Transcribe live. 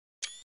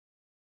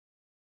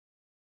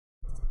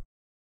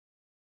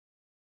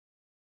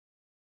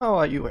How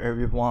are you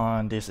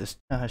everyone? This is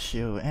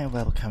Nashu and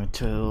welcome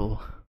to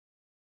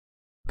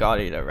God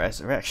the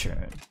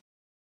Resurrection.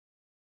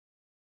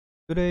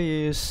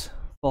 Today is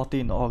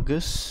 14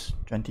 August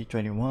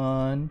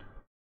 2021,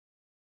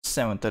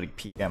 7:30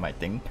 PM I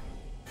think.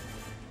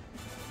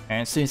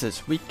 And since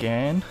it's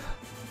weekend,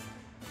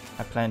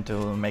 I plan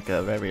to make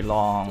a very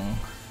long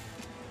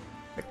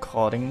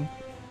recording,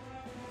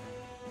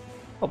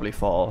 probably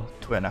for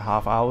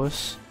 2.5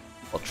 hours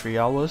or 3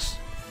 hours,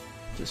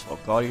 just for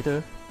God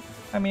Eater.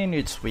 I mean,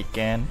 it's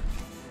weekend,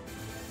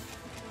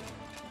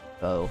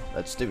 so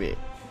let's do it.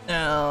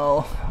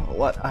 Now,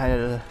 what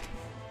I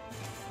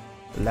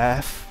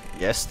left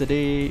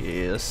yesterday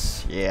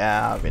is,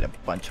 with a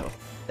bunch of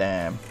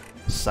damn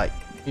side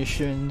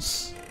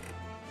missions.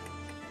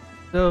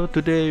 So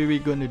today we're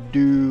gonna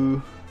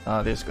do,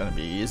 this is gonna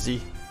be easy.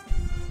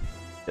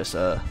 Just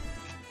a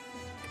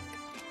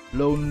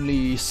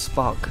Lonely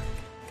Spark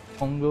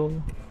Congo.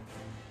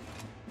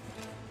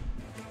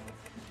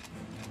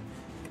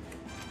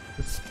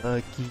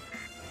 Sparky.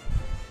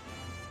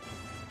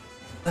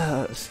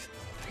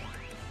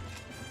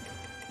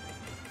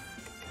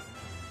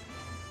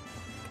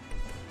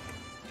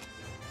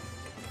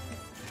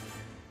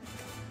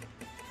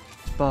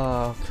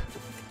 Spark.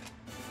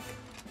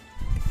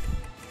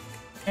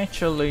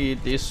 Actually,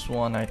 this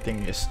one I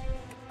think is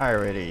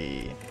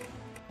already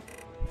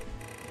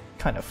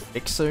kind of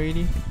fixed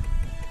already.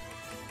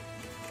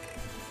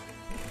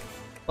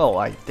 Oh,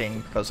 I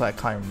think because I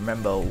can't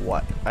remember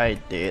what I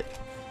did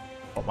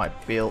for my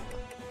build.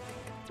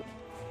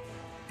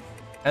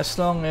 As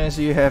long as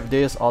you have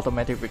this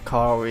automatic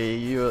recovery,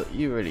 you're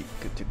really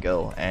good to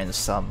go. And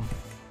some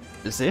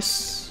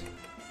resist.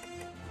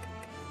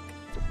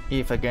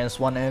 If against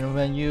one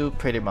enemy, you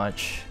pretty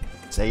much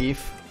safe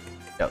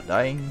without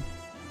dying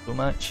too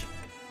much.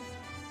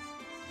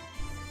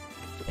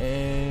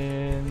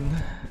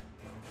 And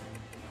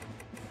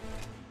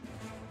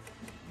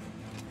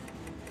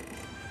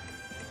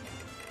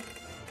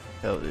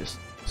so this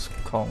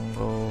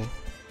Congo.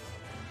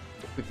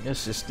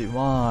 Weakness is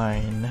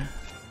divine.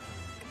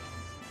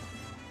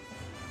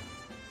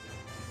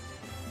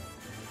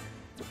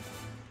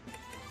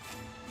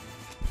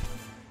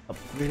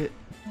 Upgrade it.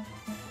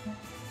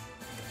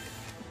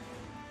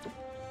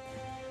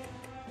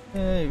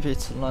 If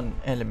it's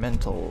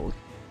non-elemental,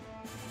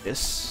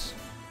 this.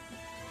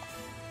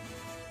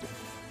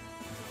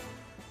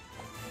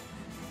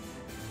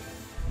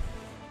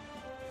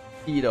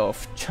 Speed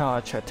of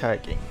charge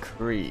attack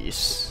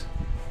increase.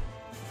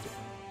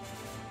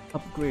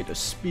 Upgrade the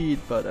speed,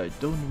 but I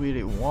don't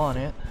really want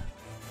it.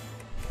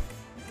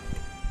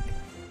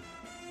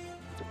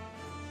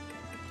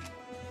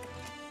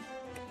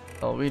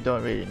 Oh, we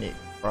don't really need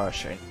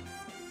brushing.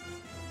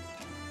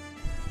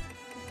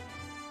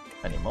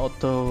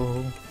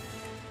 Animoto.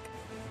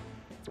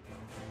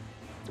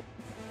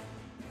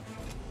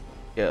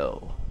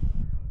 Go.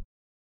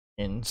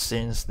 And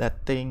since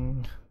that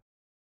thing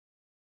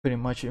pretty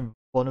much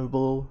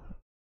invulnerable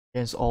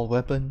against all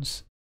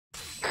weapons.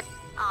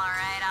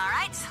 Alright.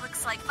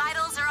 Looks like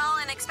vitals are all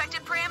in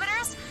expected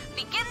parameters.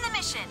 Begin the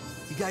mission.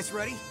 You guys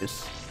ready?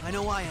 Yes. I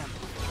know I am.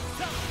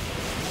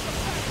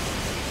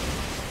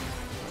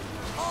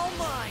 All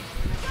mine.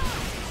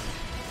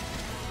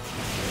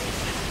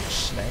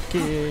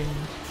 Snacking.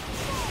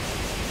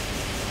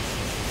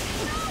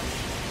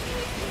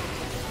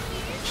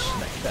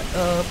 Snack that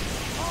up.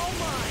 All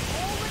mine.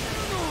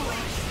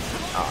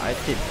 Oh, I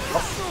did.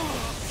 Oh.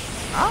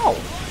 Ow!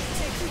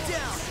 Take you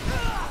down.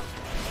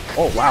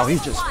 Oh wow, he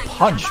just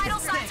punched me. Vital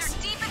signs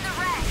are deep in the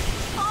red.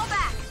 Fall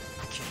back.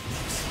 I can't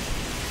lose.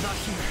 Not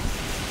here.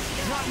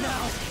 Not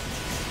now.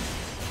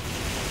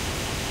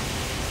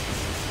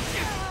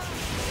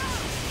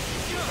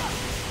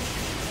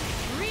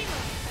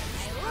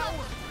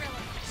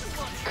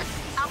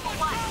 Alpha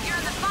 1, you're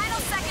in the final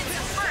seconds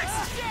of first.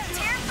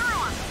 Tear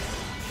through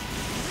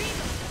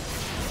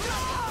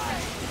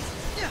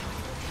them.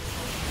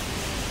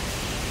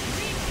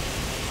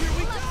 Here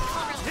we go.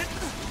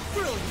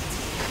 Brilliant.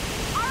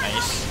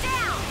 Nice.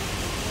 Down.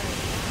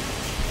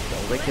 Go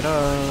wake it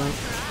up.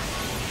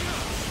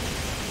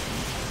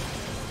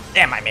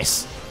 Damn, I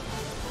miss.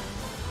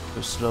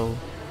 Too slow.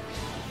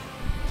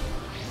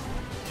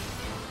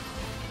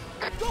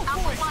 Go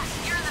Alpha for it. 1,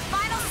 you're in the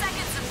final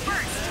seconds of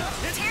first.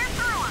 Tear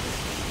through them.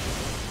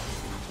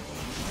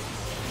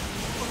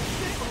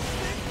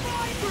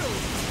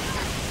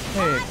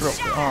 Hey, bro.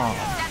 Oh.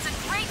 That's a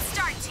great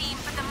start, team,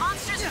 but the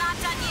monster's not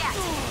done yet.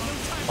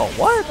 Oh,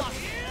 what?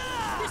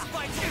 This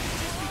fight's just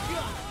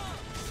begun.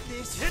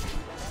 This hit.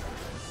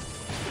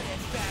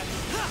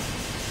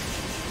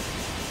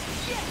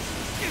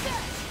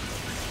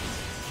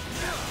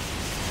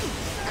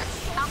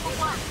 Alpha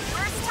 1,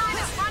 first time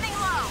is running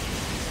low.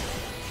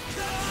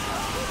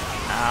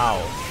 Ow.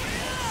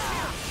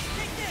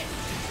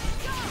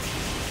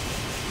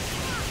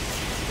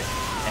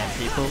 And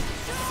people.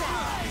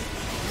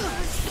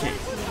 Okay.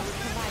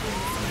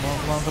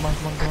 Come on.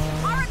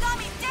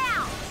 Origami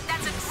down.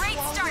 That's a great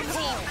start,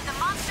 team, but the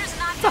monster's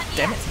not done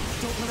Damn yet. it.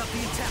 Don't let up the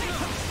attack.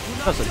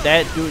 Because of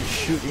that dude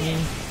shoot me.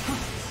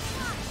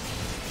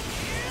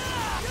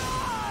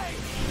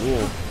 Whoa.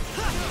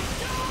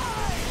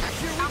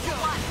 Alpha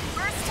 1,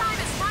 first time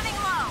is running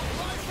low.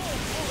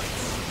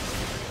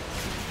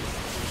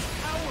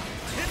 Power.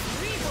 Hit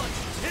refund.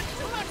 Hit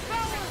select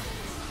power.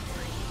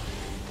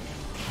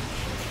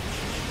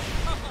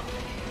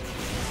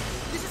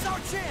 This is our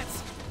chance.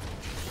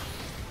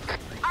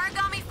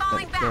 Origami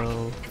falling Let's back.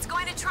 go. It's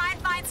going to try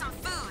and find some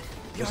food.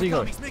 Where's he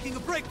going? Origami's making a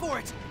break for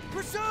it.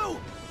 Pursue.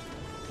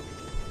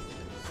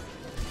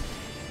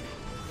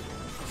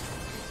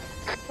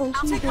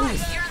 Alpha 1, you're in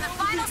the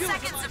final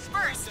seconds of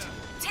first.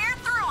 Tear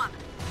through them.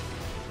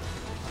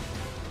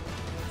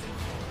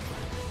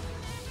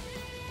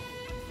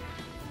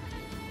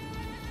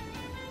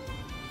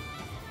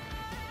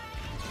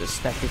 Just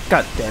stack it.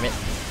 God damn it.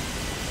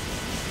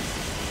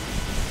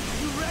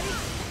 You ready?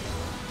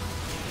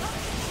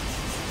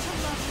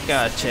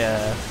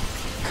 Gotcha.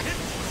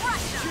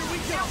 Crush them.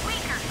 They're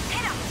weaker.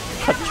 Hit them.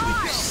 Hit Cut them to be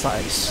hard.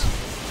 precise.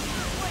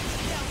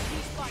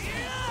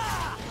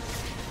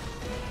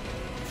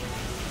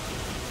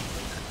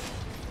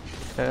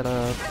 Get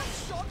up. That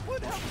shot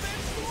would have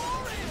been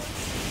glorious.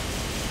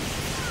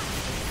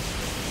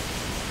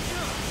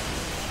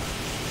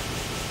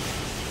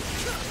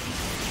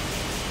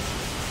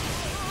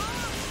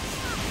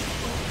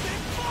 Open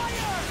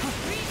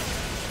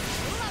fire!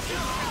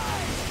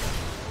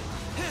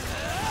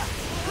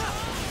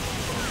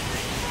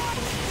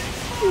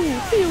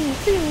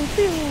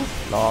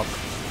 Lock.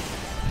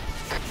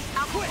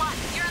 Alpha 1,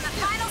 you're in the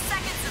final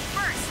seconds of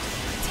first.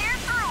 Tear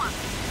through them.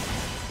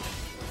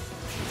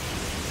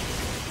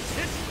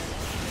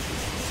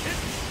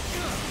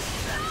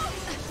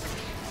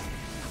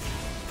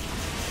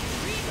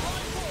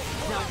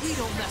 Now we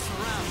don't mess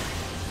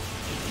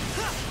around.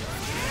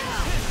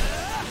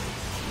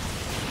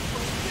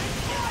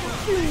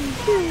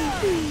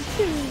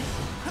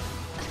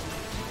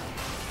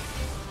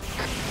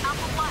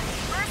 Alpha 1,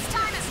 first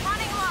time is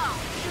running low.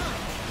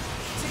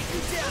 Take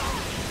you down.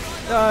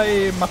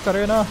 Die,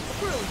 Macarena. Now,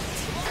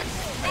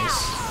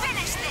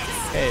 finish this.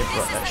 Hey, This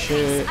brought is that the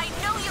shit. pace. I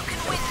know you can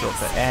win Drop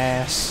the this.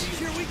 ass.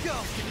 Here we go.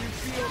 Can you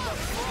feel the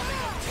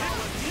throbbing of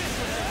power?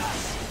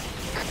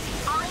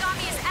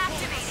 Origami is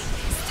activating.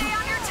 Stay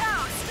on your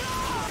toes.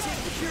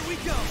 Here we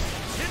go.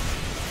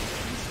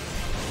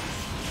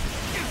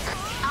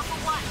 Alpha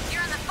 1,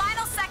 you're in the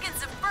final seconds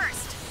of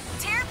first.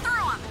 Tear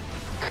through them.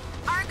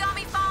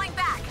 Origami falling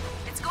back.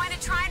 It's going to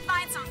try and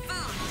find some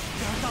food.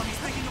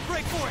 Origami's making a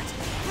break for it.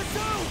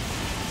 Pursue!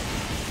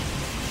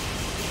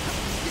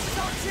 This is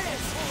our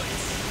chance.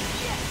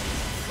 Yes.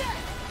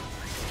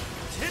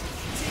 Hit.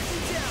 Take you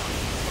down.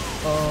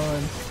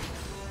 On.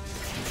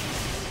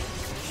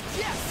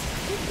 Yes.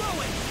 Keep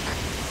going.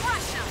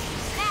 Crush them.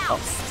 Now,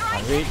 On strike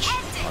and reach.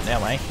 end On it. there,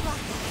 mate.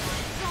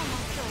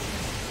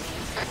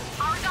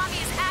 Origami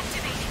is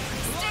activating.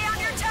 Stay on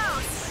your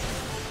toes.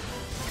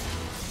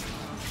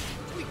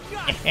 We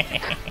got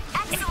it.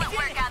 Excellent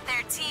work out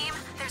there, team.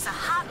 There's a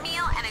hot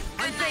meal and a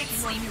good night's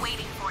sleep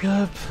waiting for you.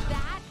 Yup.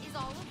 That is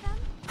all of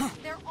them?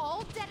 They're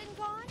all dead and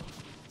gone?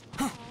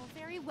 All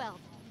very well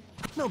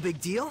then. No big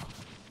deal.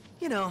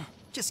 You know,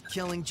 just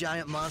killing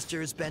giant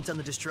monsters bent on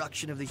the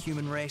destruction of the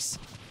human race.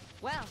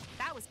 Well,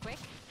 that was quick.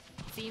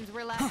 Seems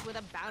we're left with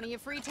a bounty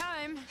of free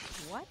time.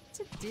 What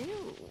to do?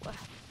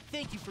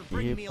 Thank you for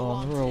bringing me Keep on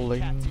along today,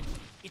 rolling. Captain.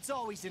 It's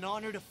always an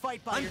honor to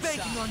fight by I'm your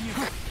banking side. on you.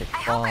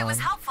 I hope it was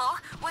on. helpful.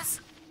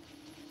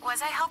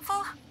 Was I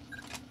helpful?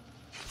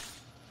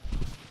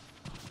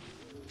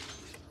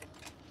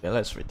 Okay,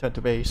 let's return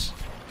to base.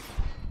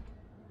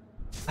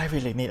 I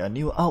really need a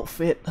new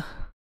outfit.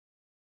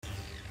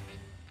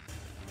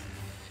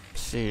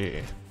 Let's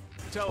see.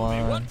 Tell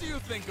me, One. what do you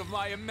think of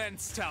my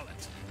immense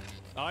talent?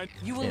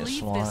 You will This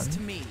leave one. this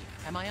to me.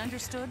 Am I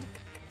understood?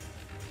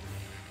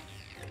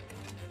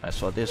 As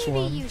for this Maybe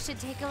one, you should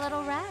take a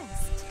little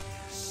rest.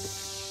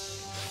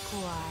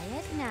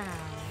 Quiet now.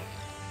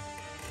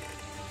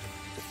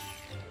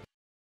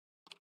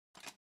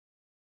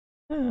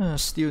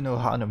 still no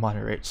how to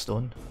moderate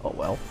stone. Oh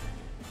well.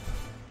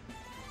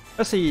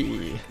 Let's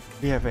see.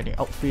 We have any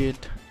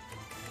outfit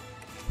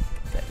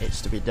that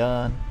needs to be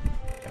done.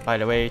 And by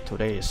the way,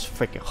 today is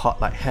freaking hot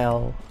like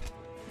hell.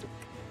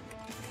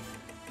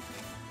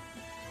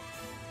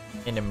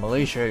 In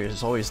Malaysia,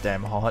 it's always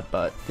damn hot,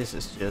 but this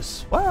is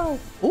just wow.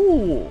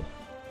 Ooh.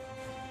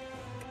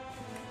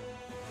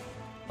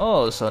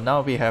 Oh, so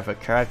now we have a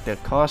character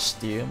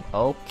costume.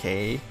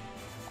 Okay.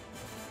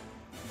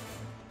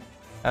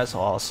 That's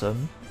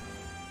awesome.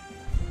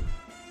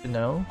 You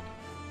know?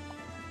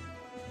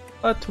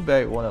 But too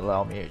bad it won't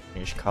allow me to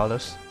change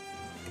colors.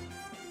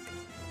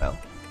 Well.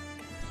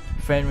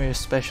 Fenrir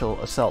Special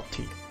Assault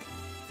Team.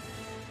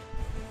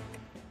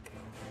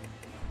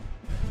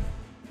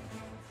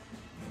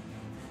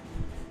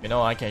 You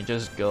know, I can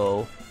just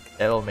go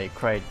Devil May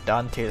Cry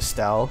Dante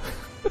style.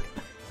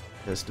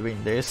 Just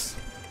doing this.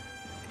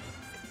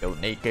 Go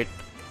naked.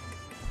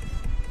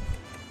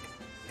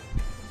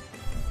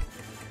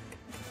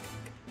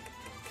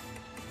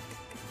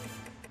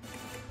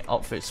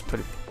 Outfit's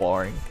pretty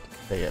boring,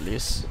 to say at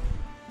least.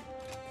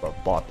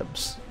 But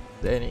bottoms.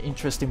 Is there any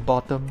interesting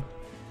bottom?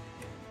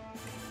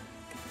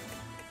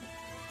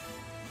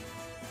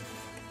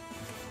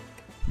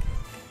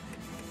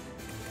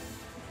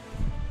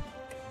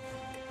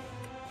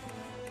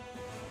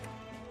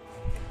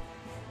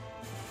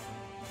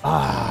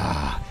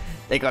 Ah,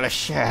 they got a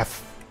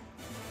chef.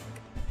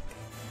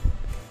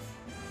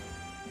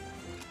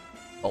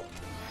 Oh,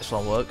 this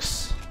one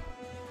works.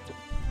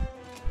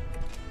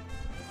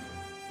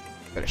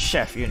 Got a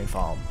chef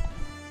uniform.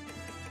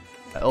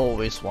 I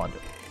always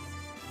wanted.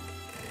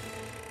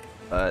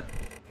 But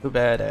too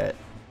bad that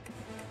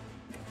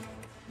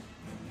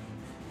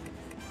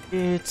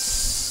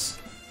it's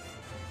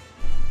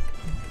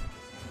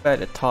at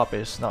the top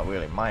is not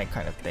really my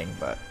kind of thing,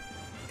 but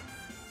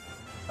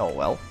oh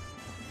well.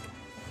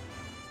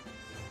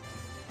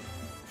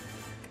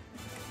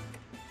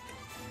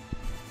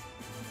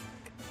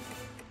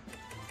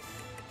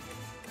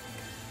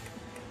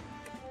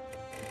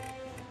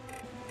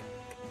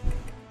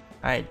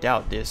 I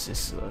doubt this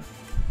is a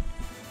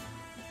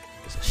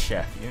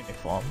chef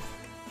uniform.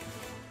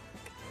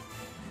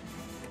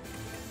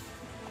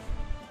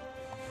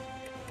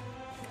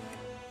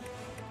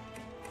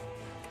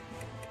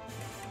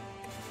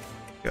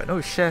 Got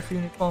no chef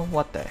uniform?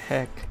 What the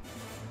heck?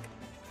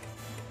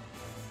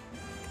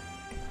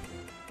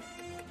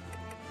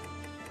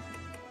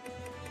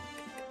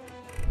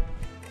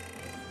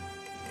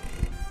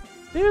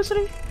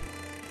 Seriously?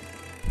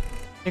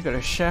 They got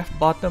a chef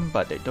bottom,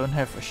 but they don't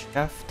have a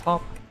chef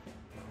top?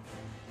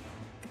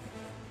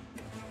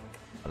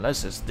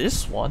 Unless it's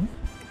this one.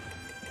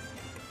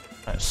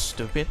 That's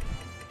stupid.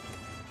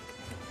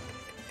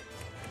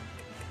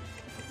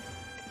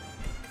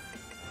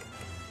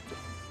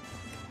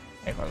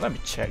 Hang on, let me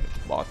check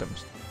the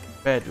bottoms.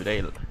 Where do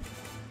they look?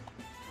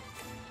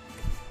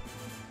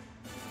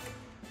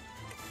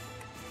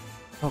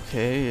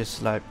 Okay,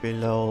 it's like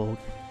below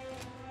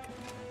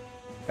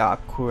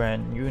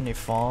Gakuren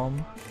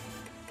uniform.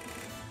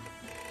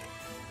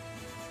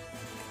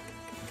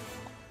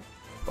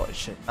 Oh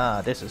shit.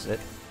 Ah, this is it.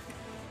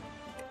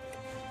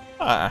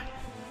 Ah.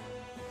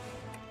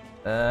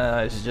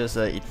 It's just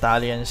an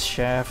Italian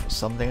chef or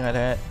something like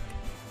that.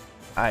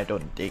 I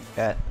don't dig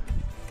that.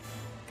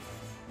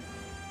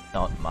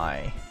 Not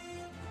my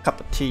cup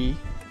of tea.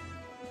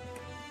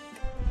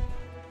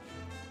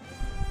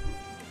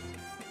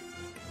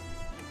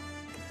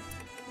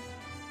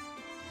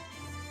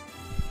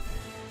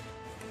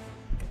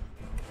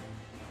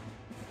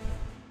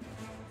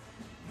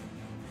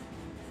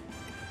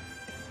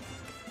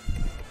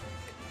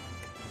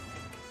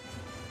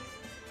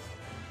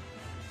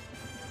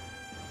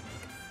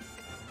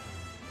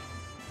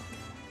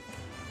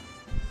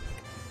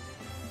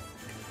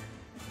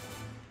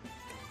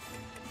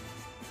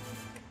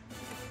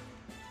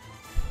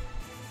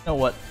 You know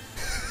what?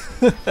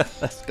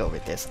 Let's go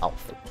with this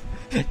outfit.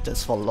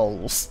 Just for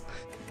lols.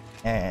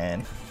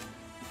 And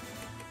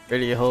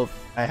really hope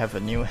I have a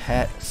new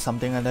hat,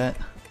 something like that.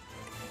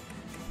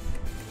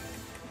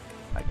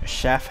 Like a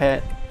chef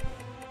hat.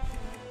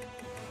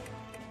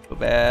 Too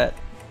bad.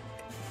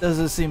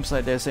 Doesn't seem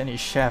like there's any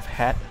chef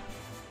hat.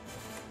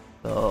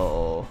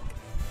 So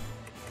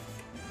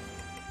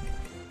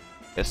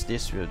guess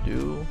this will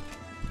do.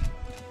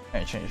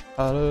 And change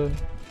color.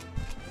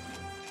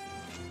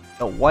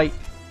 The white.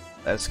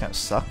 That's gonna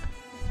suck.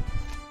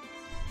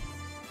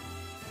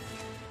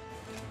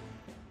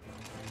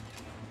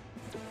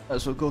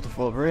 As we'll go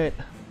for red.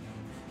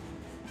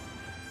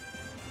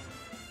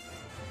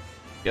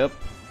 Yep.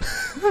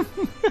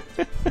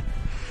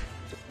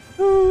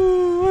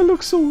 Oh, I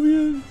look so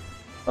weird.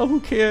 Oh, who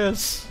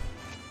cares?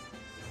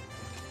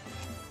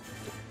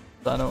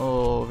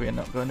 Oh, we're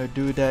not gonna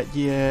do that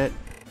yet.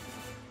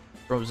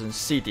 Frozen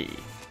City.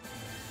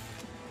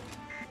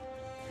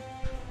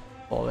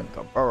 Fallen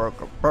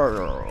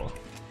Kaburo.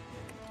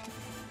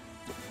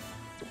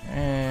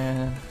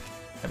 And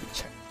let me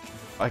check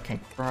if I can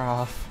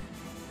craft.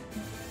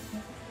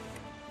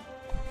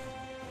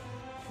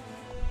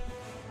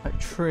 My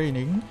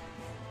training.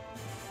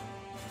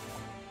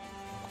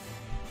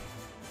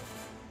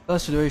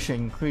 Plus duration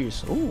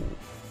increase. Ooh.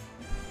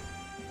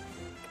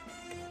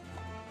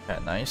 Yeah,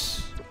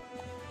 nice.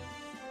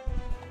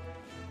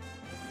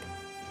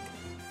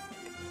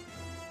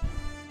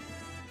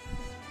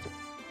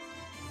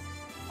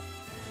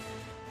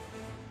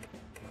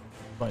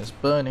 One is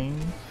burning.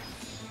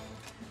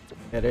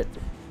 Get it?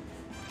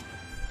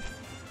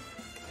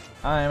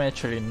 I'm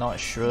actually not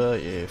sure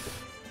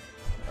if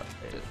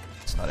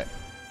it's not it.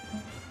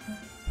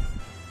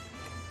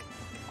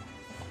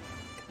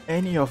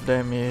 Any of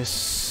them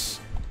is.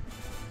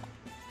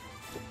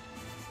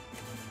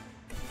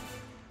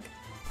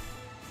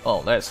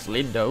 Oh, that's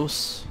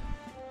Lindos.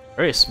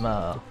 Very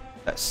small.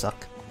 That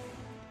suck.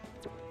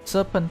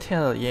 Serpent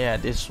tail, yeah,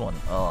 this one.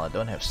 Oh, I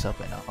don't have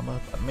serpent armor,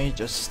 but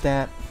major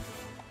stab.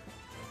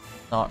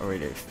 Not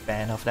really a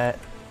fan of that.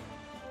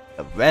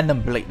 A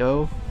Venom Blade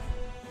though.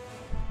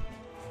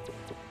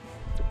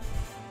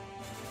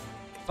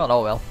 But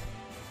oh well.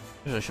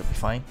 This should be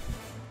fine.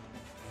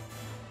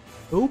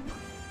 Oop.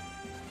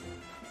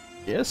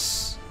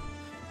 Yes.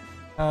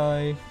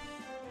 Hi.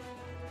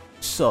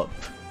 Sup.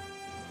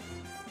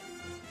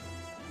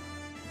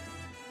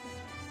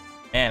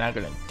 Man, I'm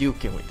gonna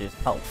duke him with this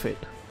outfit.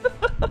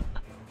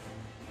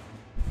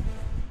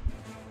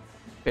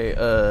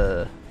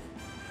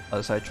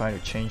 Was I trying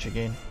to change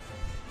again?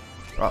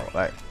 Oh,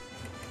 right.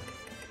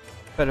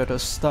 Predator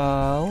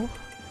style.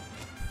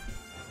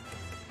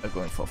 We're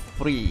going for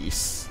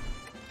freeze.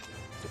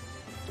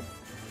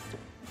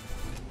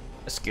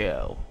 Let's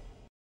go.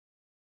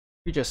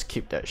 We just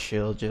keep that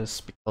shield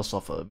just because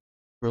of a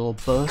real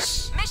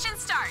burst. Mission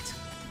start.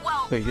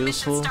 Well, Very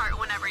useful. mission start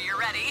whenever you're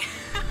ready.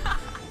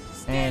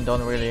 And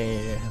don't really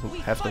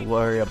have to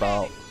worry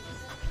about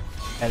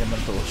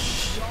elemental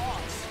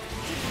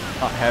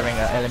not having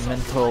an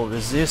elemental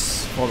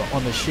resist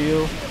on the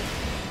shield.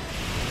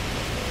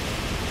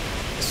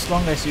 As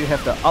long as you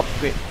have the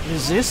upgrade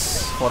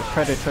resist for the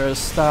predator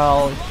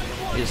style,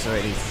 is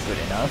already good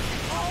enough.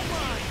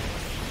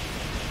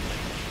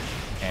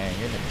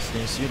 And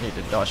since you need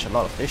to dodge a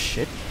lot of this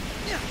shit.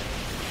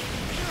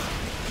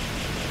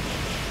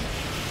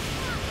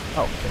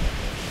 Okay.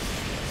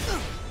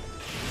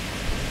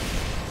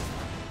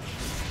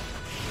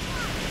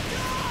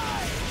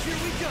 Here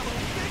we go.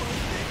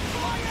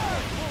 Fire!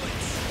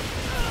 Bullets.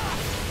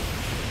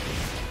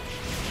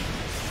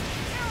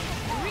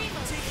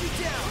 Take you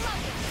down.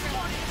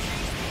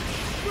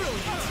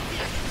 Brilliant.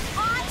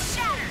 Bond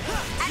shattered.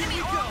 Enemy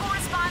oracle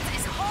response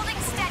is holding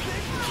steady.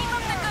 Keep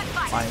up the good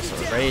fight. Mine's a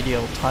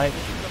radio type.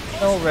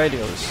 No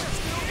radios.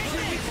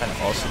 Kinda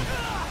awesome.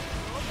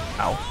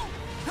 Ow.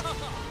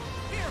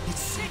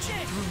 It's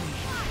surging through me,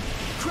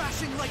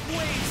 crashing like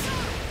waves.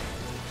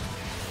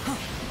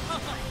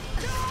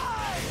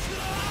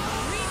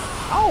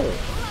 Ow!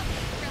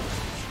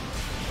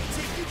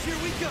 Take you, here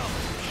we go.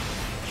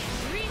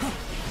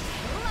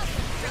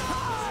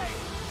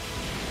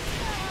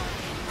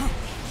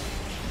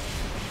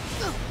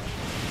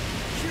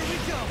 Here we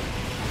go.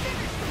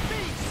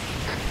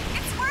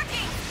 It's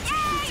working.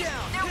 Yay!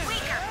 They're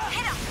weaker.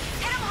 Hit them.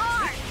 Hit them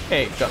hard.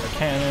 Hey, got the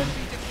cannon. I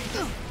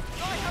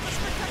have a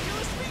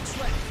spectacular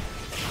speech ready.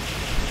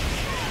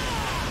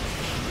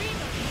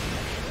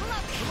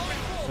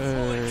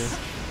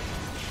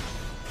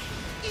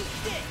 Eat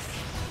this.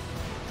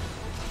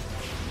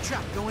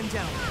 Trap going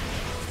down.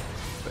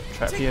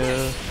 Trap Take here.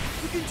 this.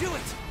 You can do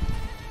it.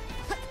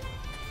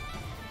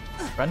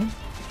 Run.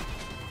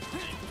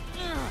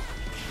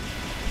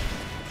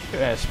 Get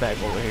your ass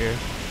back over here.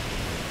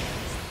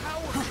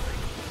 Power. Too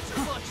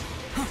much.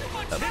 Too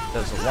much power.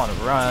 Doesn't want to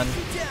run. Take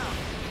you down.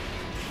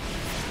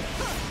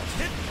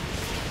 Hit.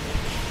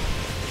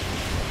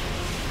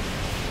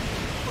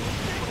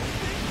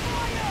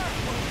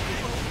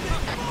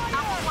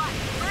 Alpha 1.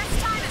 First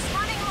time is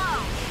running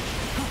low.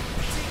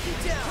 Take you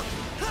down.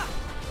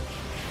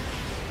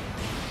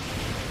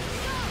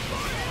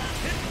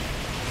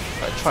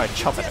 I try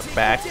chopping it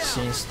back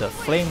since the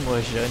flame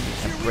version you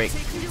can break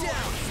Take you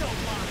down.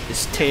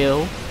 his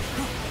tail.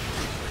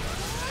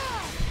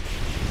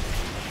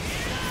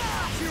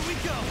 Here we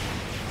go.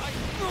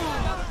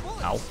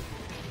 Ow.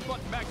 But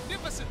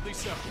magnificently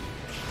so.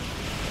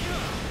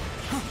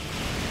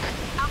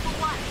 Alpha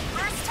 1.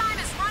 First time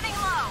is running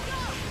low.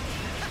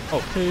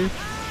 Okay.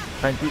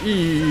 Time to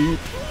eat.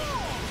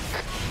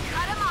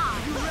 Cut him off.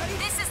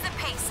 This is the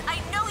pace. I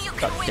know you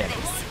can God win damn it.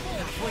 this.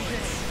 Halfway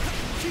there.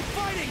 Keep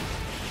fighting.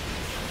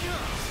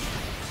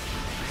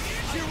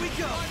 Here we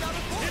go.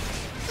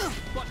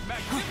 But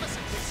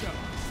magnificently so.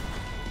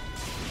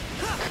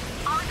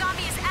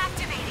 Origami is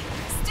activating.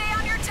 Stay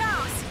on your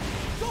toes.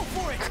 Go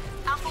for it.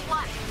 Alpha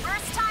 1.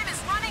 First time is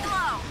running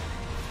low.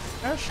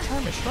 Ash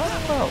time is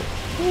running low.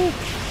 Woo.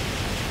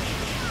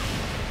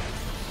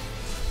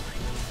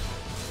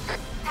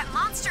 That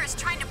monster is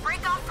trying to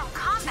break off from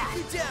combat.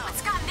 Take you down.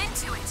 What's gotten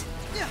into it?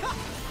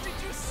 Did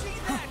you see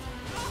that?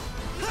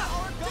 The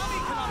origami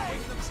cannot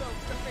bring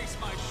themselves to face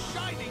my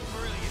shining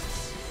brilliance.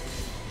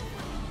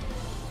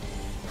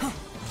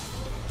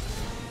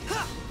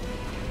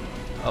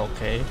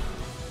 Okay.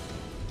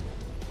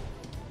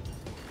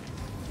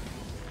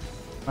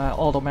 My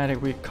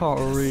automatic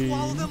recovery.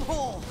 Swallow them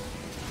whole.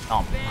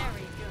 Origami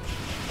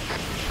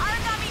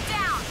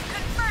down.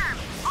 Confirm.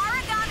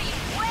 Origami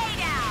way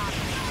down.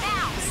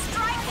 Now,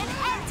 strike and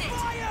end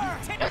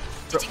it.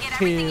 Did you get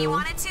everything you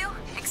wanted to?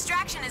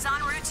 Extraction is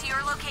en route to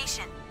your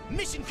location.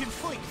 Mission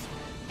complete.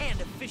 And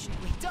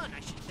efficiently done, I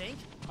should think.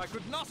 I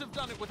could not have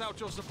done it without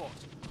your support.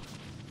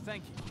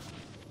 Thank you,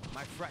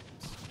 my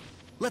friends.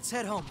 Let's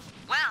head home.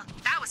 Well,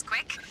 that was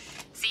quick.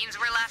 Seems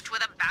we're left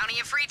with a bounty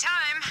of free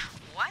time.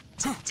 What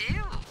to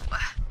do?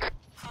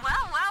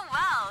 Well.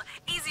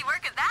 Easy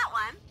work at that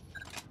one.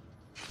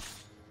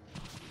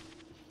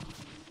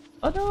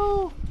 Oh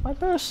no, my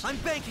burst. I'm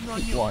banking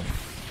on you. One.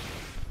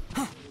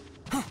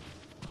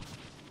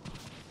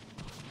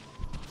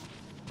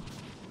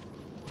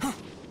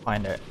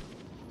 Find it.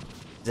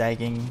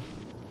 Zagging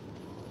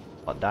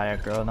or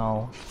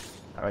diagonal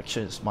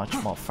direction is much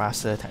more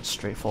faster and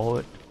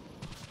straightforward.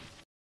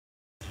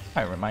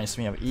 It reminds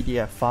me of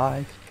EDF5.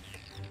 You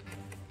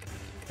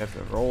have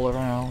to roll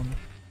around.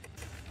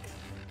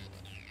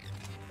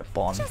 The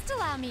bond. Just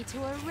allow me to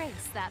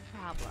erase that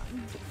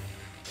problem.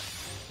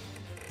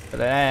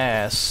 But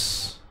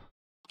ass.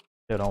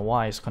 Don't know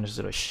why it's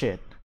considered shit.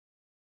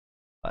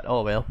 But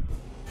oh well.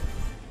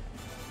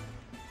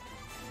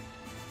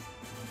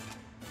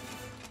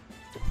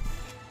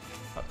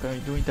 gonna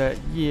be doing that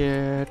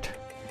yet.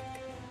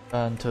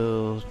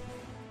 Until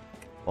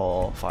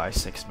 4, 5,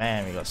 6.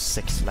 Man, we got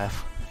 6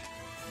 left.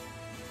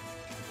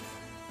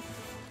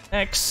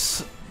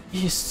 Next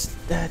is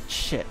that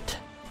shit.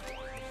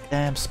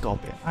 Damn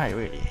Scorpion. I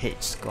really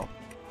hate Scorpion.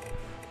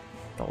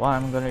 So what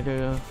I'm gonna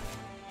do,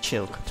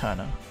 Chill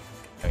Katana.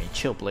 I mean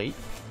Chill Blade.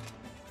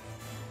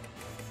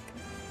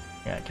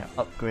 Yeah, I can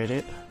upgrade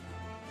it.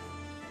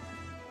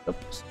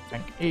 Oops,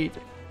 rank 8.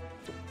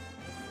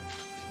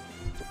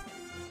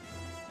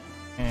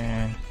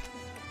 And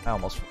I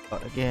almost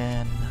forgot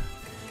again.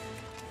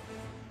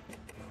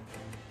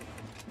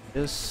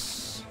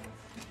 This.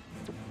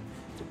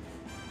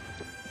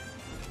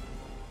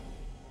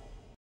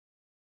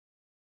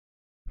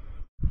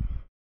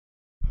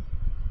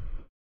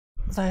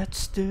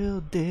 Let's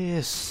do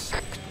this.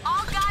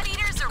 All God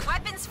Eaters are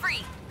weapons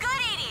free.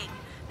 Good eating.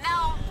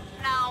 No,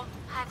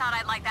 I thought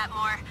I'd like that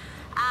more.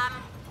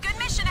 Good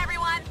mission,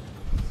 everyone.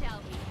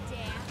 Shall we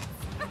dance?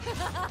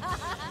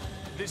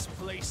 This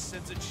place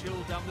sends a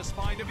chill down the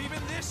spine of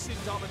even this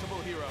indomitable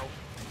hero.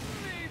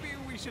 Maybe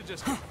we should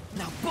just...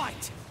 Now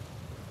bite!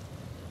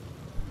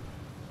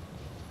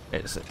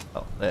 Wait a sec.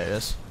 Oh, there it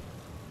is.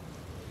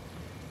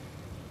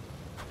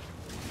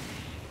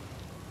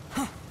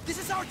 This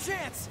is our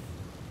chance!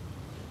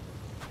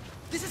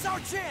 This is our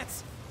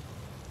chance!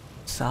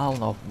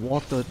 Sound of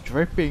water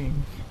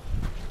dripping.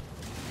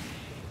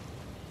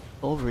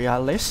 So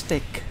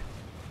realistic.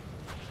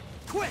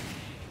 Quick!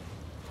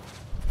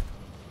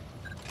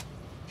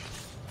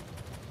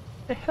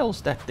 The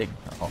hell's that thing?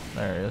 Oh,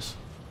 there it is.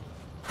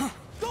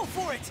 Go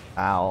for it!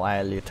 Ow,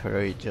 I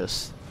literally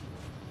just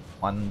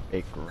one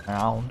big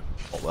round.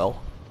 Oh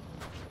well.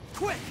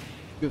 Quick!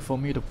 Good for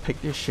me to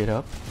pick this shit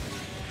up.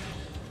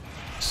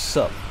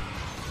 Sup?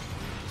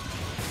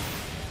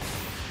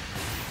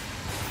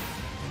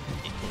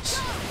 Yes.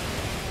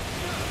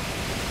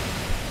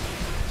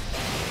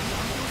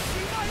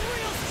 See my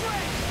real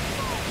strength!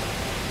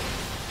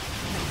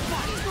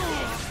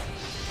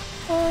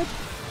 What?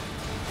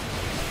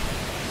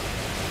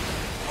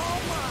 All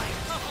mine!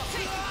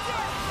 Take it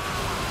down!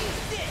 Eat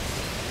this!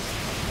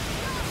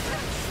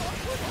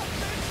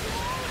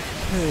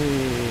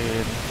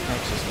 Hey,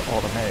 next is the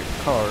automatic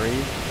recovery.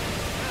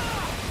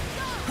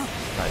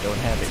 I don't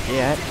have it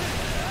yet.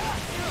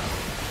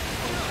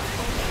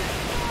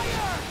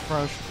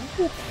 Rush.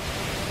 Whoop.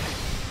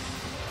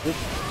 Whoop.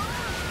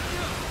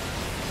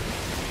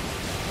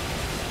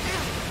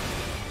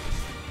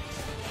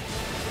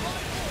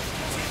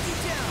 Take you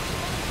down!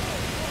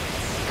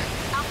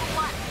 Alpha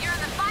 1, you're in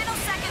the final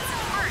seconds of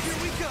first. Here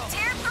we go!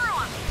 Tear through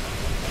them.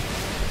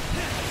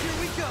 Here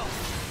we go!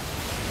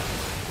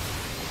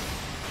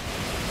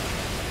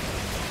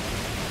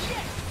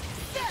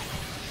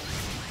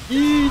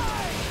 Eat.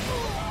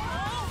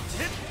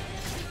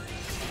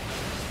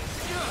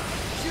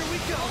 Here we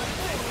go!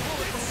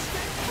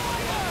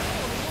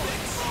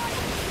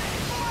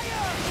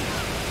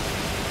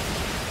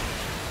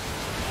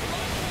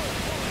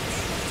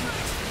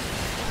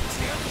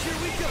 Here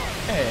we go!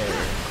 Hey,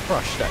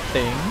 crush that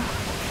thing.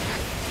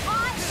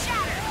 Bond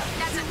shattered.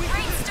 That's a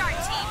great start,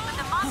 team, but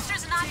the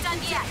monster's not done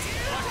yet.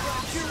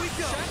 Here we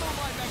go! Channel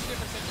my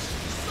magnificence.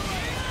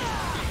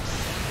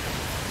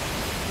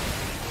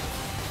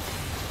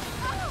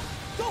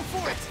 Go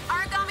for it!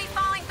 Origami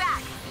falling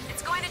back.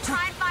 It's going to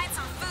try and find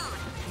some food.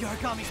 The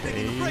Aragami's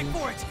making a break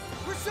for it!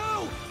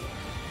 Pursue!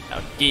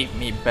 Now give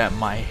me back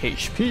my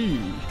HP.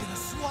 Gonna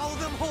swallow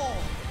them whole!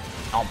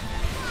 Ow.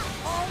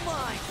 All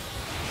mine!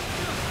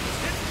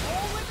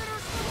 All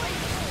limiters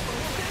released!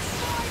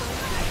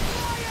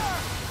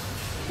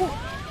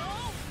 Fire!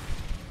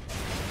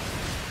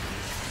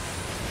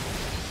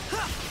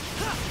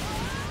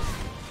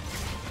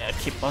 Yeah,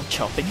 keep on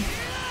chopping.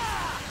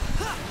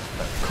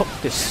 Cook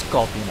this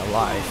scorpion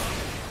alive.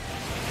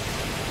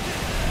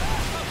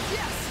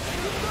 Yes!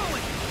 Keep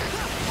going!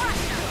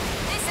 Crusher,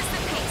 this is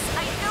the pace.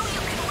 I know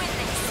you can win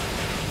this.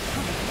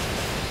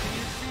 Can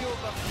you feel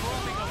the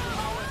throbbing of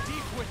power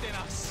deep within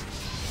us?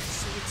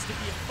 So it's to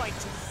be a fight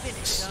to the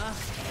finish, huh?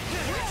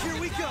 Here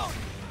we go!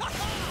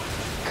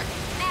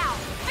 Now,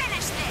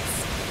 finish this.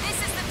 This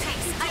is the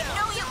pace. I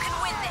know you can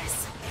win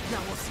this.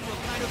 Now we'll see what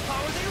kind of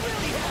power they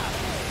really have!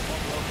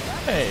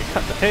 Hey,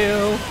 cut the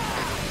tail.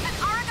 An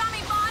origami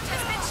bond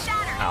has been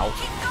shattered. Ow.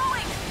 Keep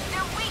going.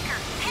 They're weaker.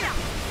 Hit them.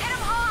 Hit them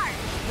hard.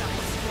 Now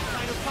we'll see what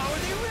kind of power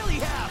they really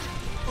have!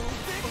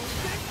 Open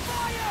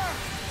fire!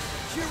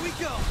 Here we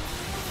go!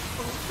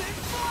 Open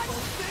fire!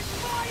 Open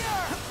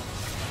fire!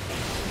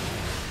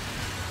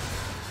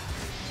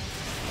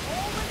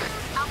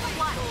 Alpha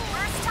 1,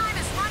 burst time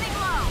is running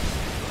low.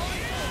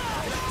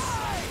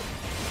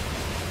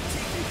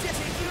 Take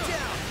you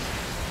down!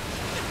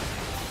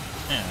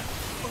 Yeah.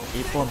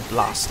 Keep on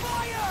blasting.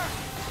 Fire!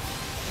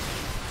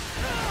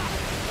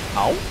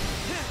 Ow.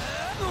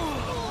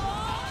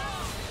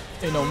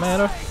 Ain't no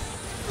matter.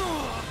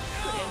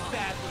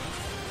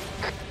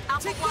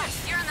 Alpha 1,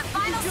 you're in the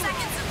final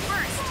seconds of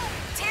first.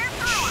 Tear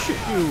through 'em.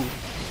 Shit you.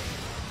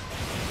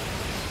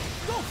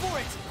 Go for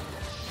it!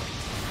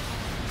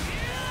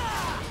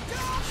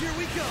 Here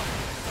we go!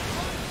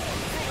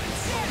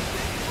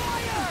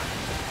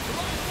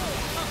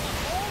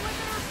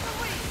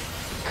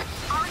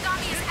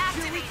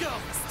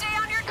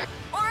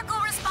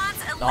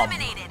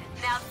 Eliminated.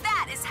 Now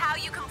that is how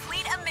you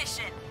complete a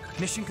mission.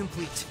 Mission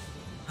complete.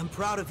 I'm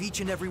proud of each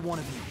and every one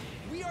of you.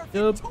 We are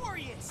Yup.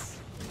 victorious!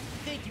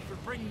 Thank you for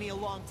bringing me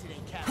along today,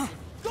 Captain.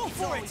 Go It's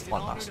for always it! an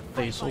One honor last to fight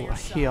place by over your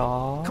side. here.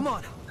 Come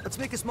on, let's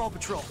make a small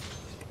patrol.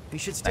 We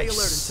should stay Nice.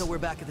 alert until we're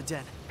back at the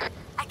den.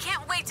 I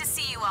can't wait to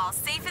see you all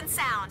safe and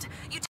sound.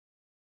 You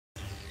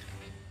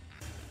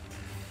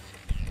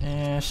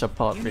Yeah,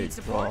 support You need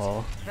support?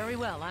 withdrawal. Very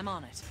well, I'm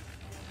on it.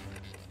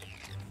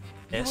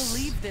 You Yes. will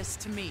leave this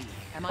to me.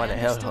 Am Why I the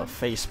hell is her understood?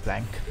 face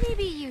blank?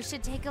 Maybe you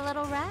should take a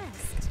little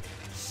rest.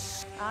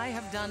 I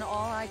have done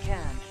all I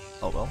can.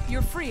 Oh well.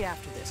 You're free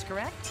after this,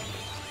 correct?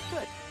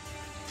 Good.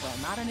 Well,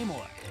 not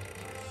anymore.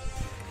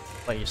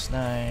 Phase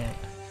 9.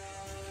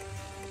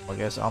 I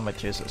guess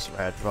Amethyst is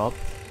rare drop.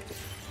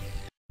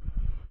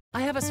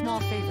 I have a small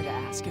favor to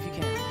ask, if you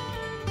can.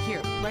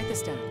 Here, write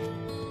this down.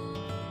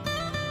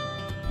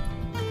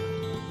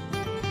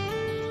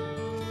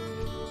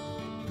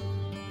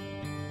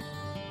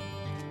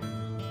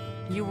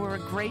 You were a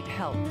great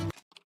help.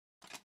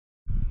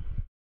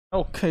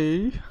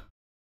 Okay.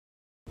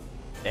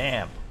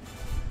 Damn.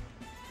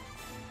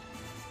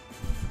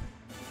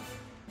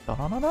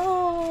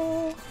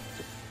 Da-da-da-da.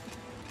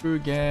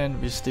 Again,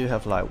 we still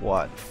have like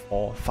what,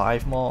 4,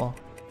 5 more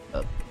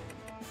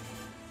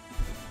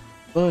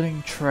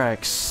burning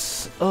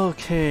tracks.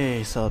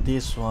 Okay, so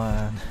this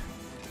one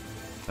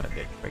gonna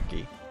get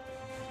tricky.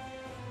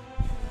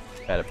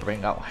 Gotta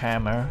bring out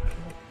hammer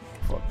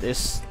for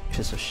this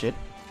piece of shit.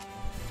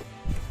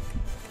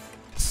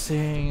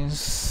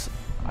 Since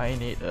I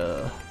need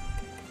a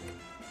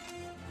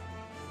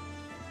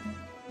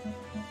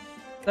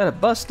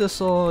buster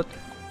sword,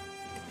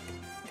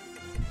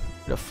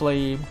 the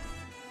flame.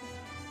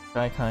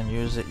 I can't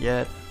use it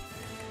yet.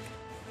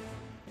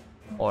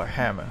 Or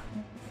hammer.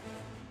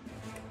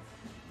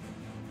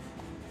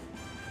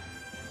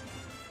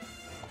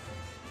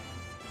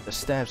 The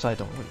stabs, I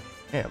don't really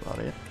care about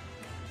it.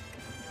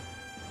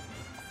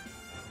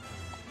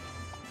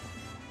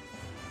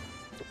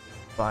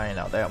 Fine,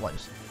 now that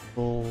one's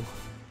full.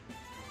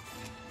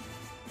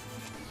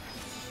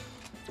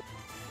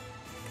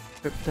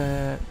 Equip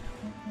that.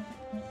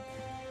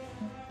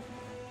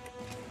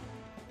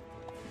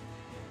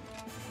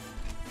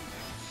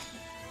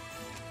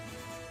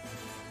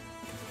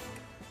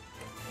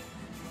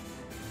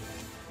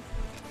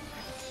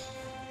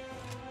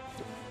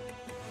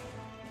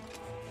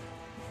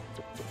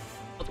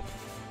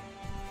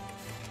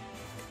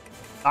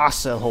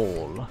 Acid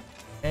hole,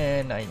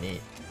 and I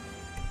need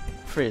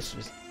freeze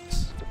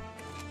resistance.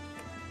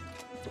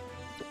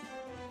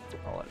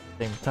 All at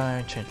the same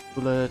time, change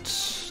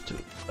bullets to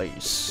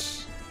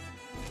place.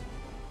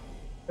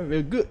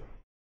 Very good.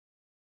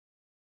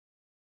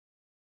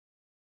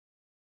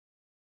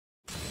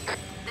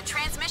 The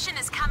transmission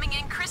is coming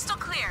in crystal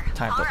clear.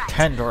 Time to All right,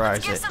 tenderize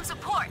let's give it. some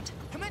support.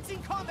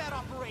 Commencing combat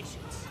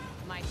operations!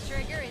 My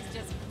trigger is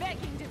just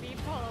begging to be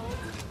pulled.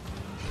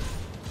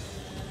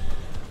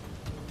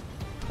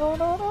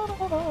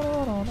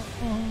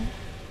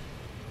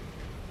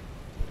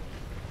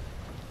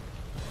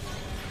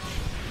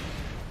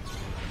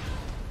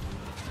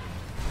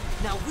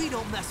 Now we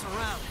don't mess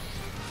around.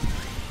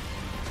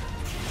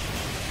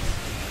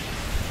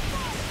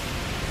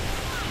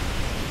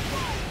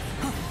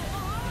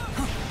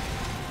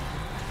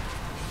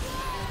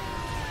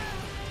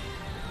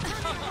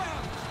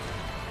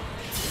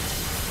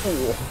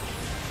 Oh.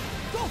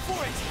 Go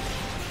for it!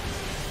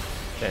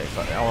 Okay,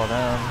 got all of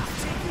them.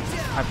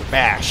 Time to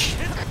bash.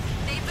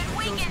 They've been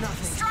weakened.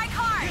 nothing. Strike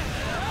hard.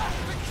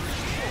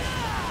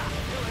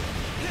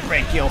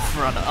 Break your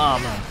front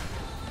armor.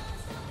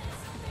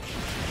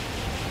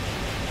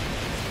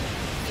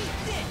 Eat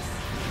this!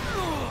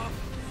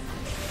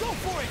 Go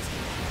for it!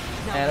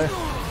 Now Matter.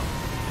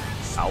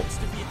 Ow.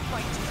 to be a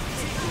fight to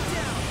take you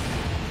down.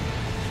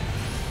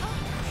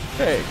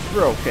 Okay,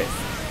 broke it.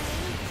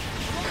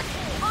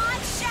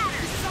 Bond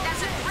shattered.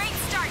 That's a great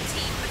start,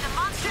 team, but the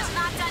monster's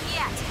not done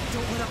yet.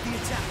 Don't let up the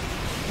attack.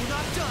 We're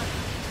not done.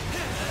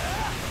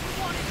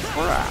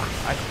 Bruh,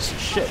 I can see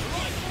shit.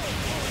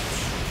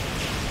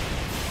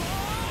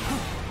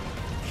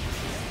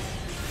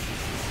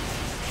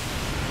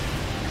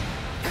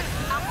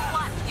 Alpha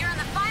 1, you're in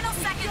the final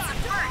seconds of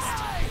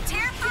first.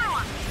 Tear through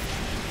them.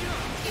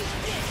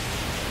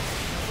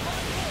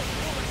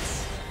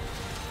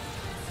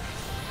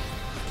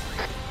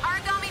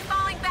 Origami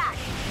falling back.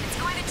 It's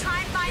going to try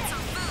and find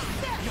some food.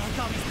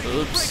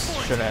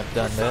 Oops, shouldn't have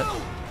done that.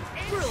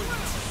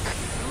 Brilliant.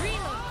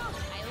 Reload.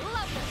 I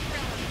love the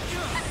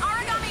thrill. An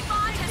origami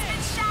bond has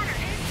been shattered.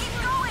 Keep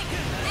going.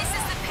 This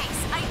is the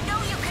pace. I know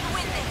you can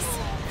win this.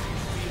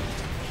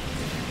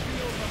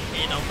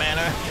 Ain't no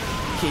matter.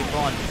 Keep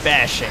on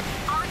bashing.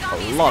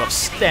 Origami A lot of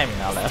is activated.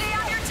 stamina left. Stay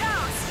on your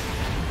toes.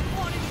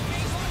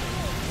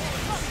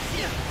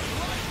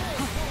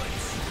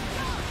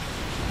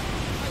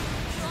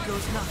 Here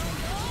goes nothing.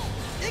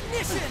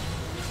 Ignition!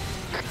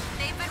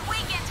 They've been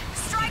weakened.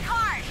 Strike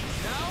hard.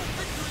 Now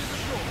victory is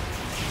assured.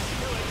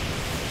 Kill it.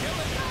 Kill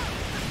it.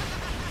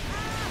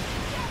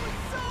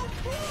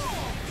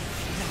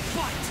 Now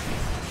fight!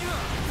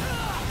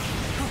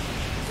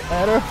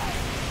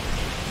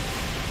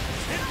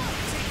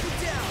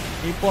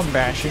 Keep on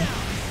bashing.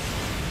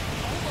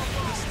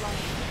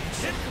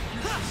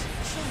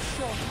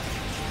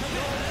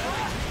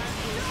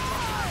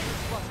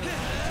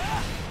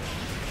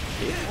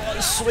 Keep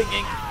on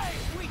swinging.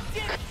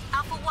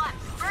 Alpha 1,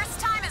 first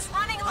time is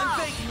running low. I'm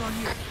banking on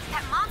you.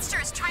 That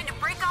monster is trying to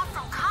break off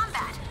from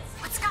combat.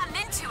 What's gotten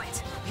into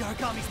it?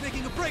 Yaragami's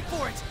making a break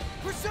for it.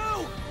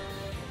 Pursue!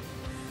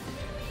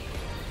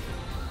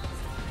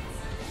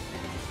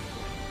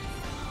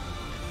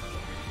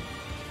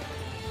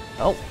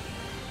 Oh,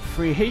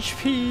 3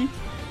 HP.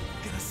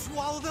 Gonna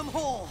swallow them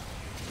whole.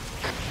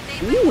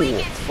 They've been Ooh,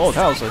 weakened.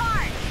 4,000. Strike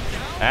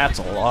hard. That's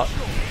a lot.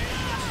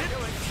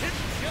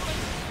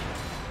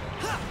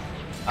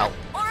 Ow.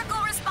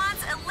 Oracle response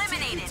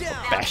eliminated.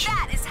 Now Bash.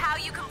 that is how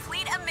you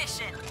complete a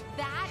mission.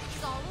 That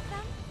is all of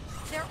them?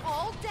 They're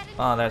all dead and Oh,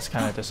 gone. that's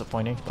kind of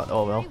disappointing, but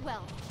oh well. Very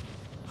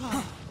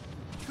well.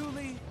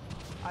 Truly,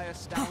 I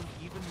astound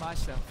even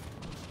myself.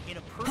 In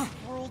a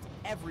perfect world,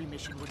 every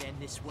mission would end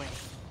this way.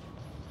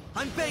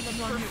 I'm banking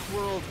on you. Perfect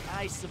world,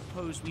 I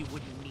suppose we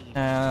wouldn't need.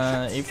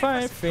 If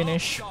I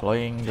finish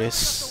playing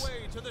this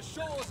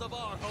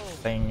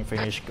thing,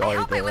 finish Guide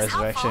hope the it was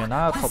Resurrection, helpful.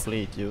 I'll Was-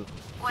 probably do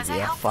was the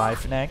it helpful?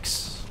 F5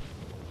 next.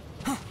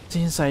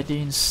 Since I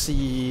didn't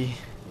see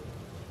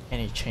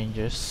any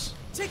changes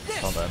Take this.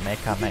 from the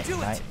Mecha You can do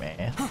it.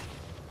 Nightmare,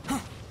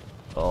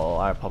 so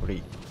I'll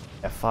probably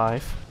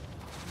F5.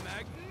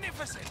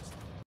 Magnificent!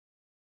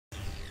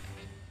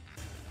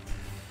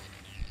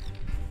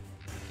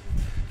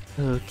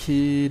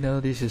 Okay, now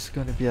this is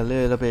gonna be a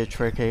little bit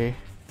tricky,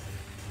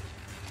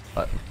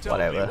 but Tell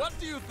whatever. me, what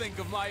do you think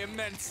of my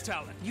immense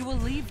talent? You will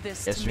leave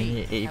this Yes, to we me.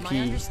 need Am AP. I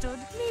understood?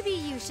 Maybe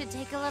you should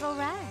take a little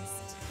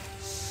rest.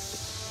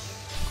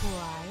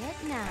 Quiet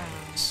now.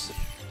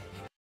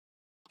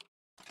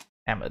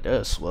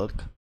 Amadeus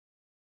work.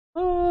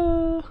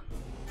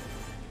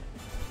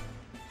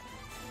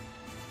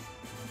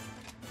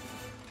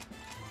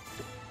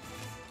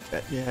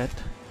 Not yet.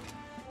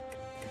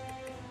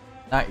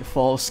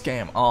 Nightfall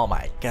scam. Oh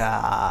my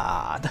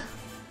god.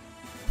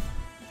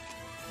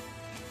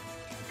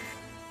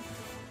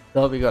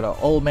 So we got an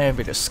old man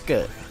with a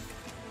skirt,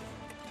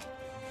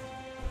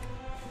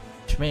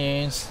 which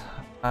means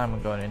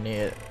I'm gonna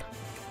need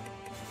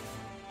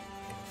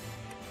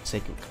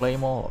Sacred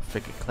Claymore or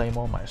Figure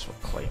Claymore. Might as well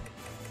claim.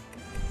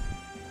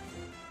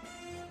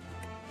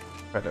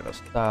 Predator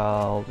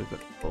style. We're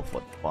gonna go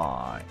for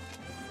Divine.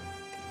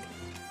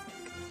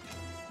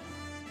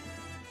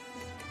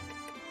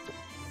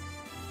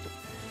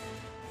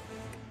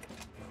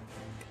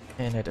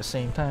 And at the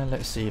same time,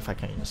 let's see if I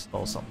can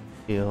install some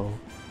skill.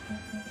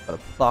 Got a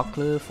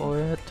buckler for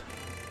it.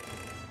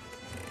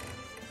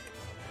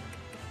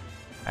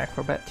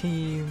 Acrobat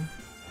team.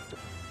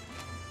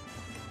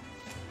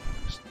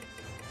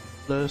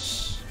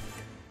 Plus.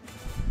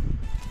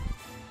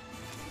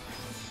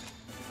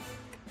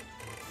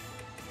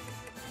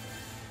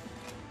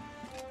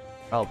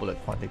 Oh, bullet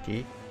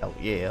quantity. Hell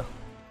yeah.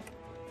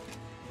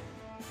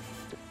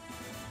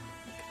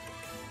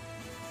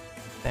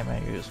 Damn, I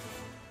use.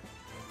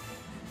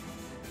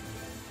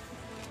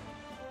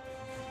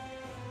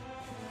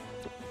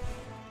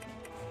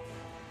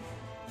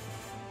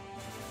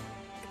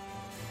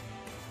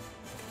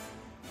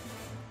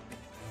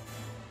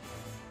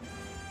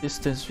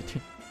 Distance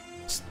between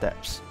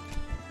steps.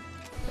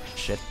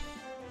 Shit.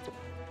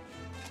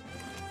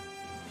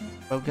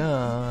 Well,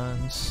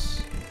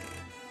 guns.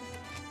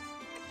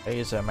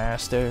 Laser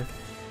master.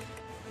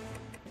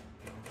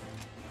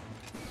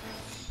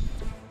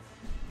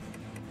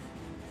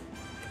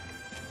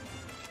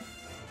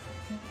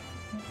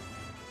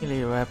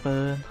 Melee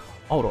weapon.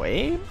 Auto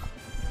aim.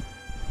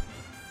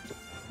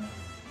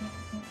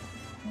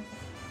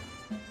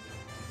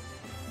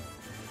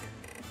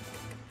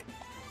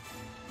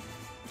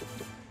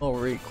 No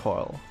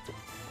recoil.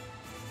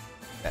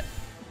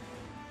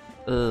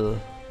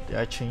 Did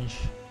I change?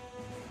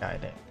 Yeah, I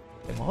did.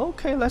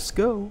 Okay, let's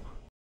go.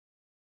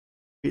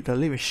 Beat the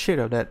living shit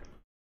out of that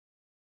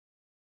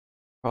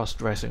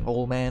cross-dressing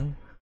old man.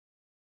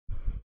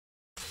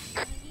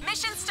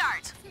 Mission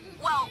start.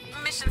 Well,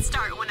 mission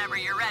start whenever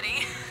you're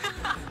ready.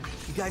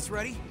 You guys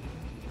ready?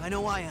 I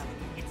know I am.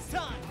 It's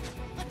time.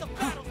 Let the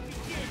battles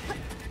begin.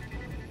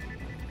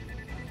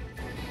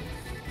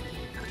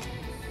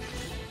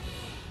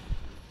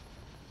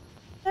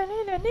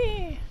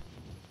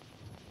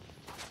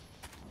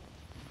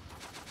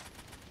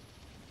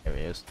 There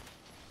he is.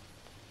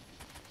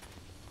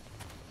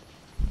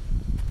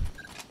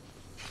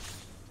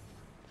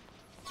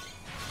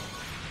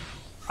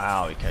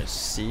 Wow, you can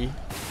see.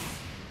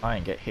 I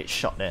ain't get hit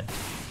shot then.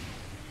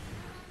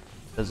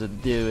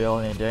 Doesn't deal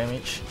any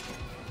damage.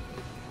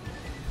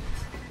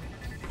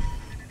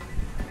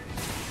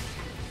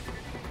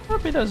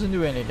 Hope it doesn't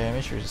do any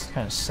damage, which is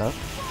kind of suck.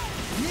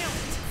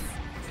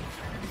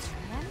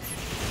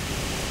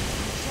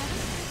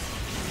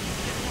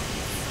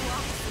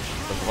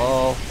 First of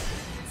all,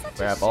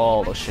 grab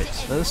all the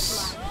shits.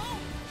 This.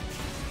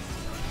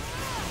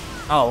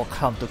 I'll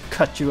come to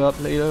cut you up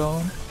later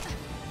on.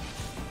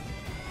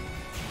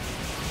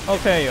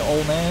 Okay,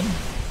 old man.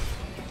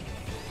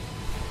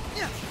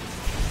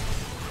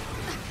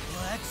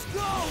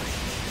 Go!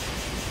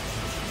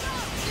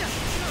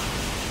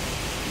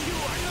 You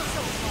are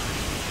so fun.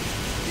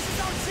 This is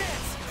our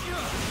chance.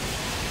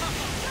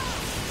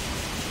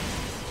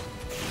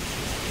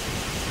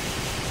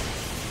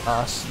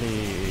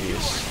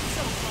 Ashley's.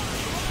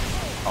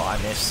 Oh, I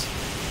missed.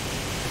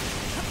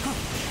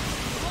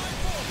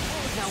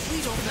 Now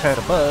we don't Prepare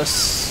the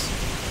bus.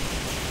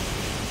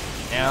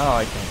 Now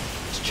I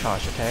can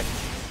charge attack.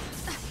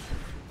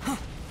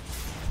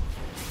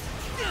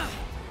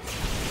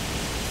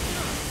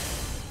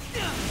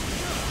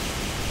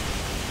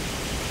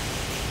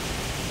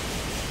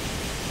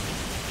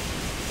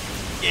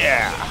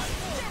 Yeah.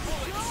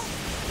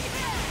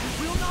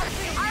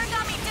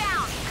 Origami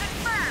down.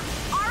 Confirm.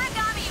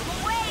 Origami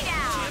way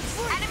down.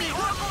 Enemy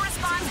oracle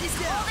response is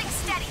holding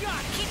steady.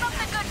 Keep up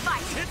the good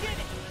fight.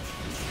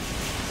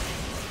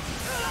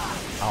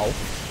 Ow.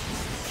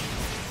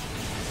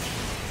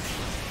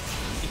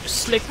 You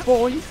slick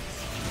boy.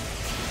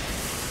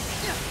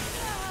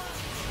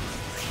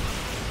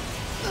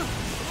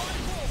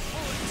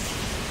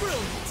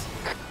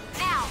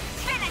 Now,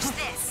 finish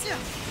this.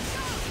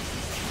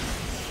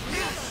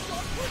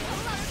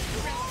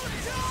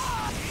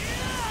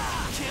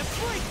 Can't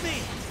break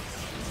me.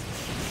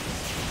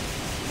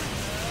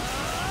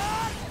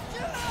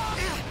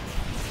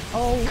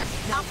 Oh.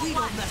 Alpha 1,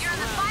 you're in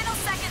the final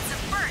seconds of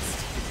burst.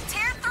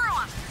 Tear through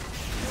them.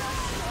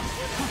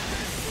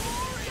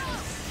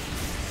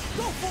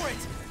 Go for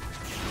it.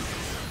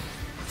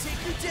 Take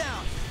you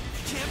down.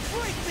 Can't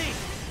break me.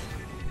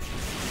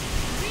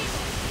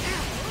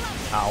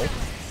 Ow.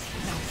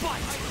 Now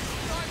fight.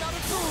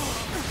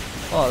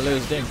 Oh,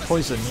 Lewis didn't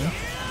poison me.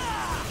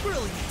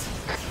 Brilliant.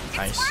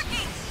 Nice. It's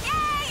working.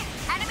 Yay!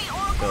 Enemy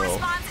oracle Go.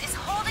 response is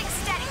holding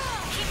steady.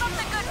 Keep up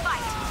the good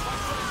fight.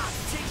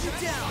 Take you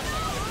down.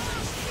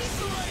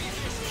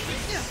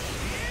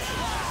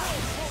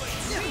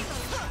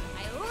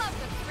 I love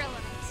the thrill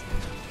of it.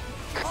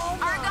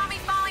 Origami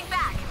falling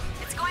back.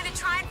 It's going to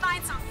try and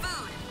find some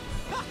food.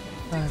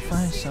 I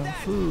find some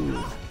food.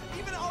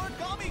 Even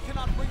Origami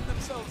cannot bring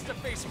themselves to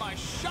face my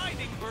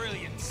shining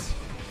brilliance.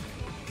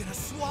 Gonna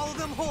swallow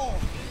them whole.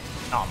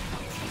 Trying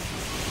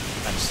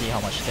to see how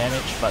much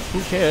damage, but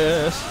who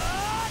cares?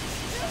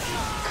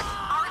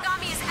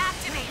 Origami is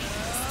activating.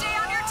 Stay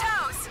on your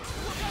toes.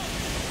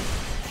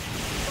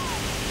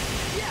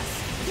 Yes.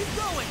 Keep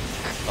going.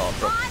 Oh,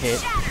 broke On hit.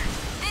 shatter.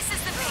 This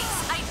is the pace.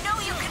 I know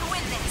you can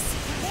win this.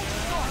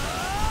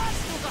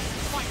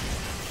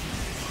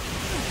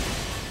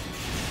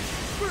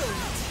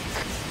 Brilliant.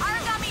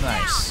 Origami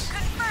Nice.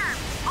 down. Confirm.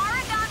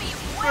 Origami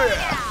way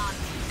down.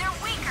 They're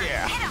weaker.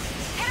 Yeah. Hit them.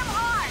 Hit them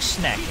hard.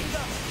 Snacking.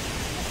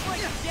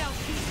 Break it down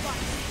piece by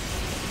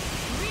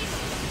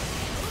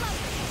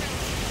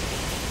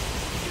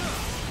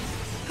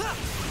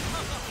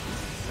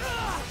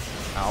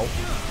Ow.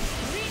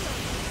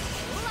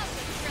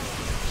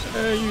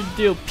 You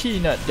deal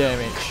peanut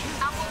damage.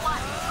 Alpha 1,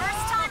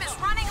 first time is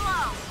running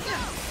low.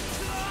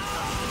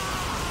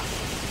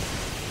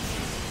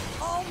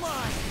 all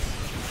mine.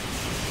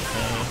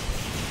 Okay.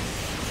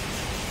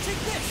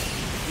 Take this.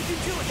 You can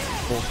do it.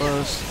 Go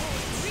first.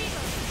 We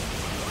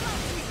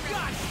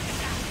got it.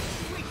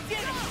 We did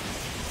it.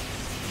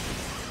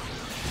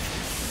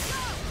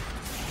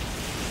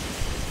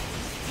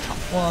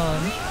 Chop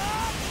 1.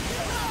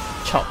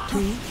 Chop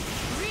 2.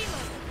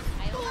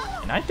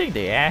 And I think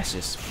the ass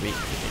is weak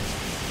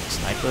against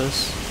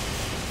snipers.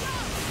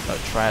 I'll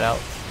try it out.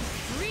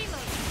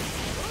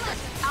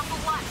 Alpha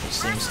 1,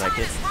 Seems first like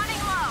time it. is running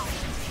low.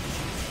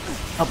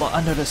 How about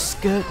under the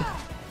skirt?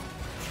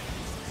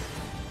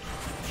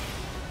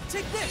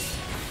 Take this.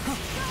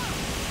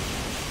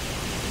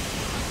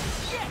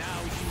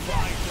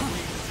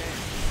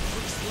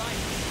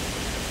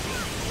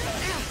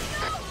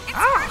 It's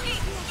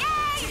working.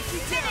 Yay!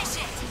 Finish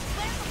it.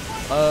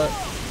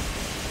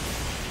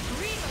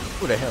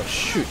 Who the hell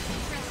shoot?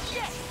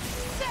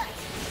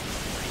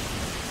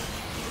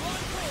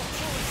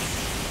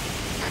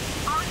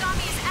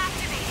 Origami is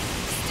activating.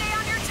 Stay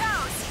on your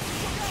toes.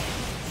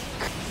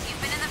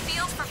 You've been in the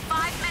field for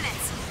 5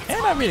 minutes. It's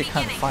And I only really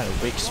can't beginning. find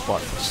a weak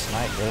spot for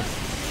sniper.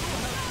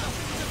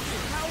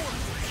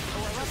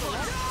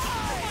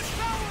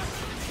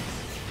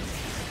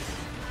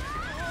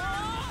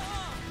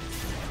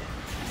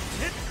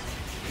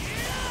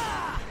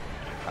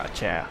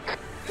 Gotcha.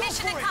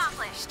 Mission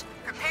accomplished.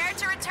 Prepare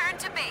to return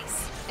to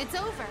base. It's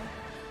over.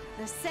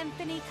 The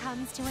symphony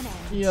comes to an end.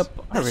 Yep,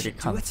 I That really should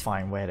do can't it.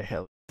 find where the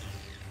hell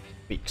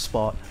weak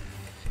spot.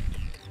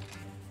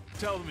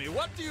 Tell me,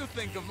 what do you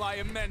think of my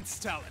immense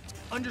talent?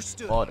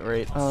 Understood.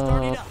 Moderate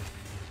Start it up. up.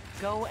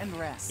 Go and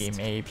rest. Game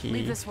AP.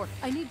 Leave this work.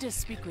 I need to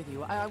speak with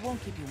you. I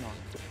won't keep you long.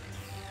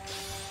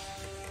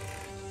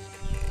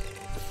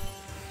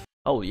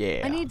 Oh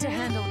yeah. I need to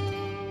handle.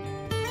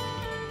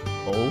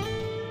 Oh.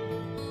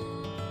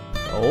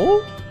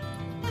 Oh?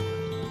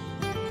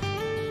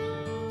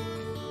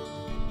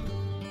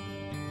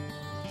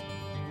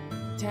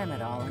 Damn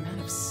it all! I'm out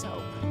of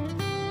soap.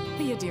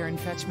 Be a dear and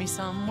fetch me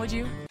some, would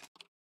you?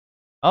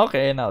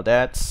 Okay, now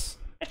that's...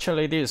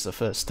 Actually, this is the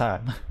first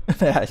time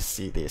that I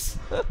see this.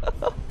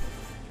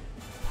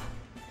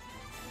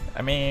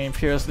 I mean,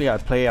 previously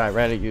I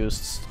rarely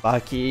used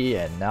Sparky,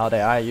 and now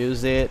that I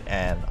use it,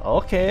 and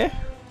okay.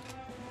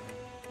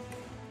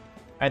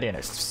 I didn't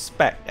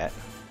expect that.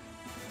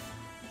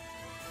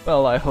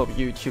 Well, I hope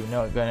YouTube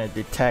not gonna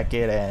detect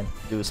it and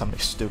do something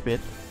stupid.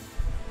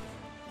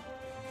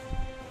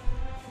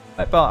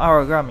 What about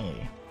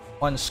Origami?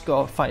 1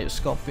 fire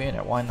scorpion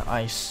and 1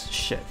 ice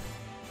ship.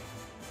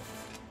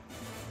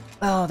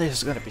 Oh, this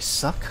is gonna be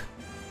suck.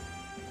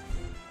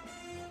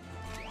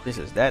 This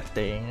is that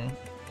thing.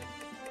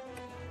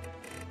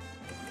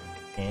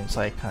 Means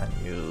I can't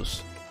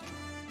use.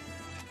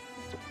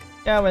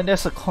 Yeah, when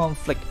there's a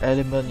conflict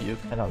element, you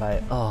kind of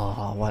like,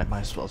 oh, what am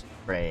I supposed to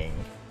bring?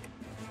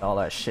 All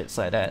that shits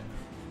like that.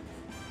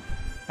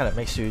 Kind of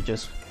makes you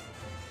just.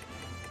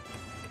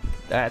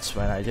 That's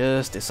when I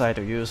just decide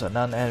to use a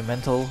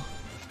non-elemental.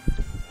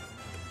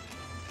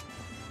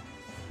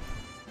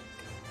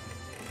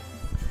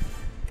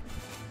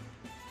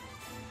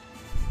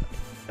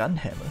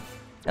 Gunhammer.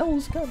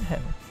 Hell's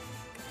Gunhammer.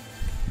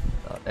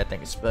 That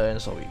thing is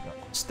burned, so we gonna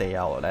stay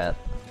out of that.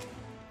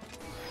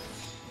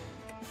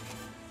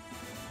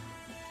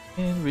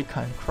 And we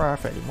can't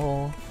craft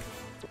anymore.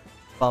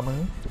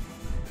 Bummer.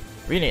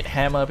 We need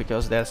hammer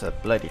because there's a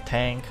bloody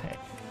tank.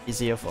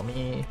 Easier for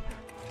me.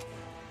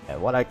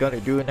 And what I'm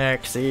gonna do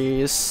next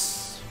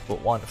is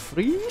put 1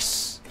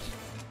 freeze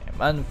and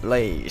 1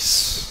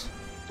 blaze.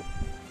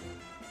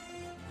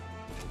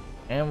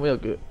 And we're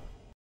good.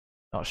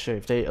 Not sure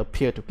if they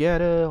appear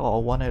together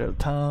or 1 at a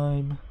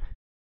time.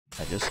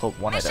 I just hope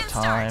 1 at a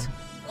time. Start.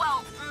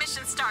 Well,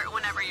 mission start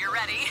whenever you're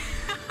ready.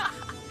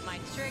 My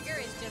trigger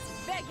is just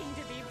begging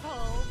to be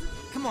pulled.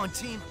 Come on,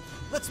 team.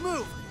 Let's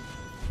move.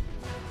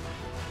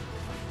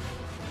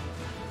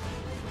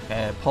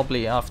 And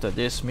probably after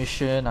this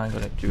mission, I'm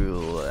gonna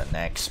do the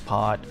next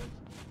part.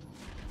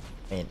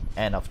 I mean,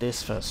 end of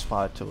this first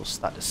part to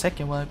start the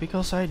second one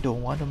because I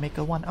don't want to make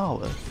a 1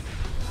 hour.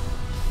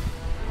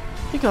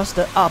 Because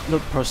the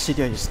upload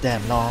procedure is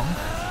damn long.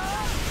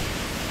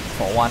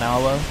 For 1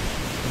 hour.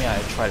 I mean,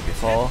 I tried it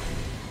before.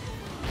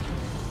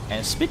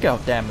 And speaking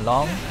of damn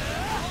long,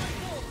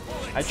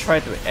 I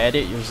tried to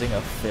edit using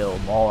a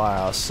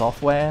Filmora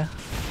software.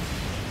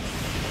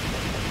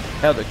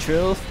 Tell the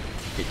truth,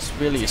 it's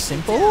really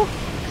simple.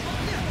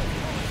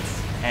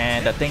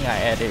 And the thing I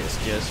added is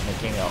just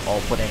making an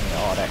opening and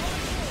all that.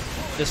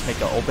 Just make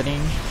an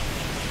opening.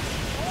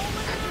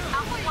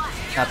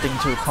 Nothing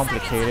too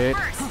complicated.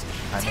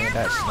 I mean,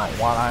 that's not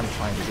what I'm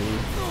trying to do.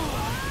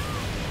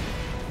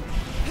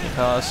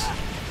 Because,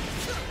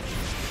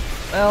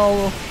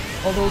 well,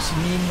 all those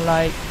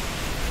meme-like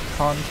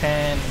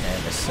content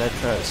and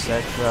etc,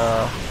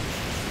 etc.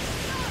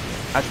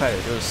 I try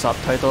to do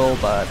subtitle,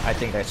 but I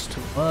think that's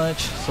too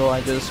much, so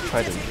I just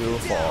try to do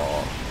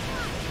for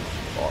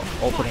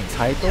opening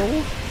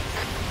title.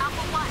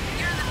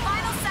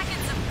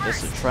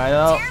 Just to try it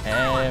out,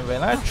 and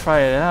when I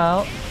try it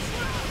out,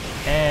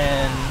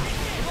 and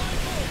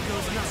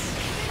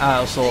I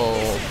also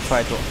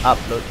try to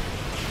upload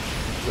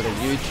to the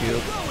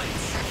YouTube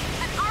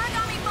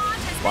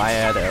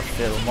via the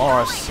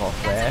Filmora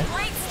software.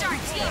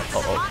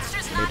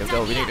 We need to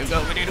go, we need to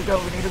go, we need to go,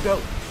 we need to go.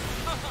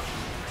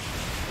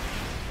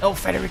 Oh,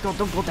 Federico,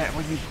 don't go that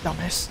way, you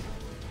dumbass.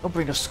 Don't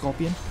bring the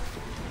scorpion.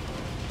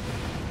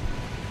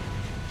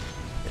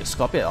 The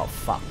scorpion? Oh,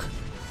 fuck.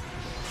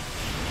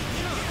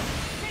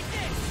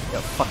 You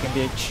fucking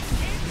bitch.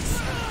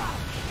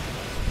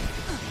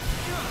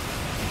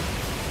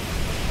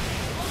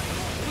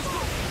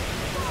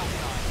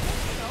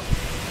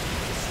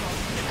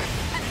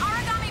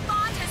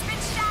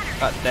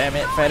 God damn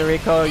it,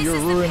 Federico, you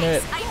ruined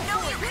it.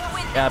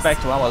 Yeah,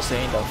 back to what I was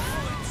saying, the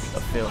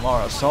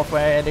Filmora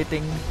software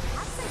editing.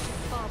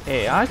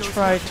 Hey, I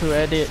tried to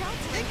edit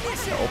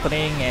the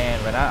opening,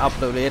 and when I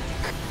upload it,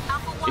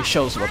 it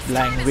shows a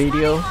blank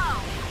video,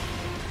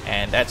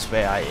 and that's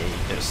where I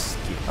just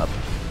give up.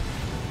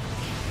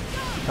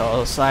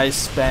 Because I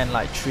spent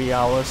like 3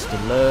 hours to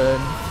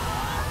learn,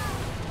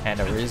 and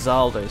the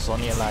result is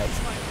only like,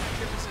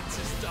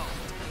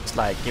 it's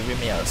like giving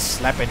me a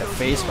slap in the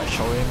face by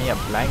showing me a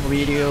blank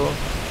video,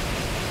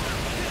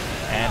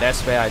 and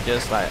that's where I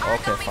just like,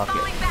 okay, fuck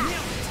it.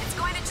 It's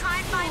going to try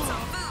and find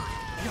some food.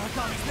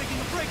 Yaragami's making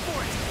a break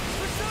for it.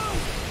 Pursue!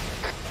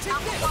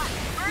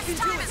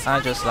 I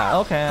just like,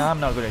 okay, I'm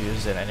not gonna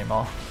use it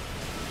anymore.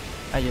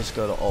 I just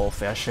go the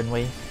old-fashioned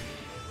way.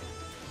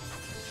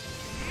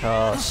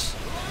 Because,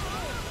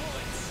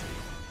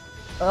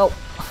 well,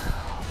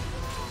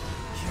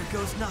 Here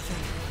goes nothing.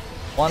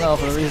 one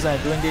of the reasons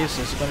I'm doing this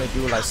is gonna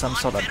do like some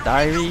sort of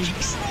diary.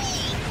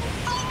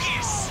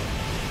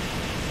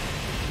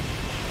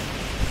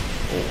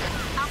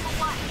 Alpha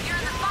 1, you're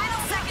in the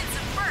final seconds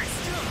of first.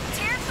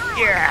 Tear through.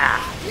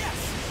 Yeah! Yes!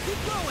 Keep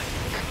going!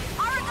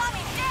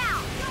 Origami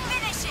down.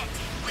 Finish it.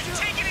 We've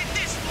taken it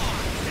this far.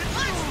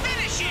 Let's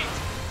finish it.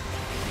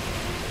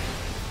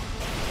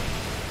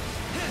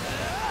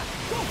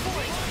 Go for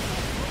it!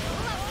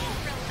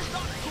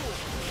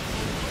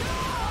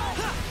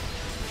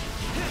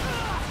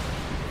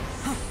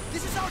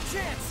 This is our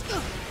chance!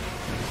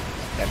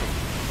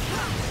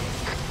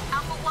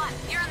 Alpha 1,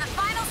 you're in the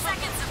final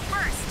seconds of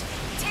first.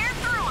 Tear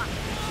through them.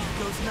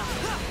 Goes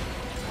nothing.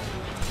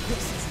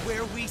 This is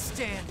where we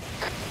stand.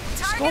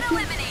 Target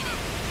eliminated.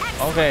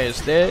 Excellent. Okay,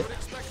 it's dead.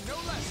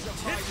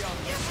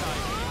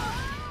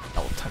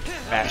 Oh, time to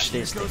bash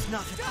this thing. Goes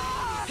nothing.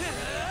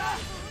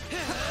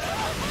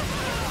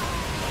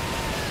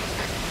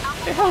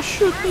 Alpha The hell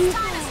shoot me? First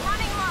time is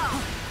running low.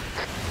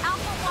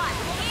 Alpha 1,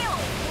 heal.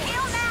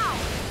 Heal now.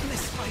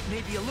 This fight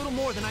may be a little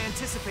more than I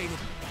anticipated.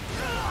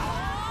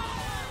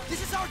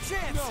 This is our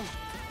chance. No,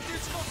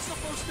 it's not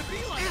supposed to be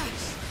like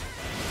this.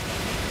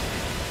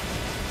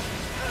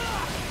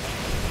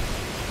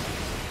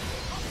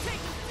 I'll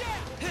take him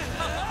down.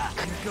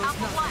 Here goes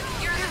Alpha nothing.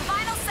 1, you're in the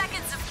final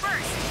seconds of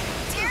first.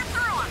 Tear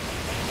through them.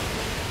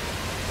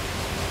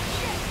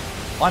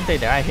 One thing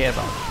that I hear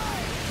about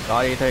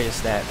Gladiator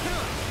is that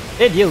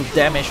they deal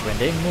damage when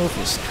they move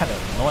is kind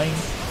of annoying.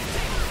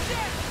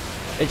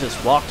 They just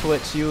walk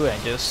towards you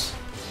and just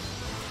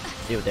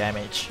deal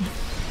damage.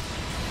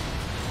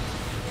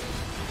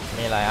 I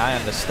mean, like, I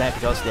understand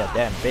because they're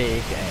damn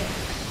big and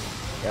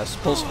they're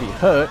supposed to be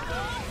hurt.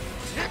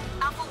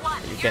 Alpha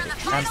 1, You you're get in the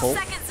it final trampled.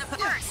 seconds of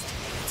first.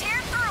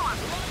 Tear through them.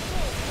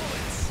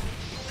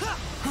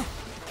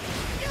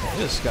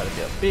 This has got to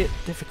be a bit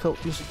difficult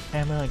using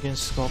hammer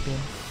against Scorpion.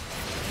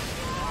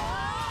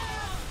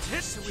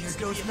 Here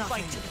goes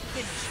nothing.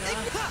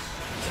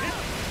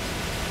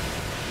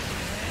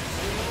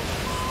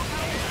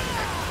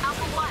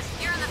 Alpha 1,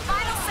 you're in the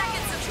final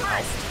seconds of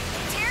first.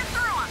 Tear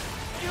through them.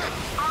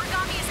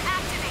 Origami is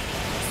activating.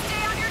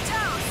 Stay on your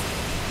toes.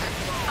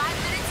 5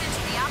 minutes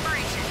into the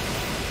operation.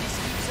 This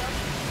keeps up,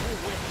 we'll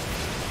win.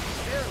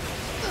 Barely.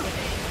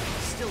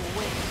 Still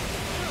win.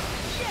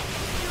 Here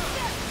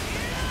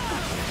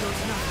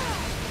goes nothing.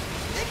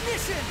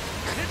 Ignition!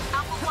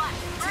 Alpha 1,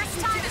 first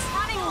time is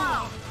running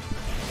low.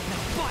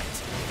 Now fight!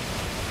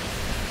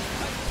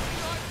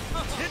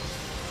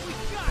 We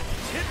got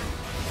it.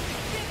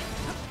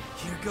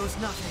 Here goes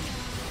nothing.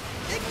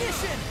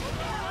 Ignition!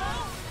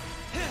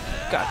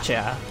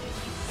 Gotcha.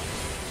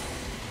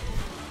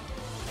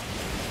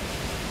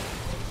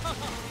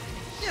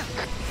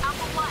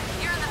 Alpha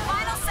 1, you're in the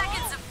final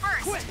seconds of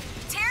first. Quick.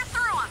 Tear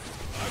through them.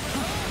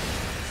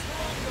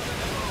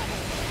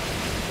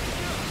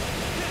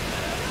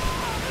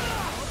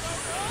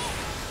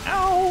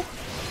 Ow!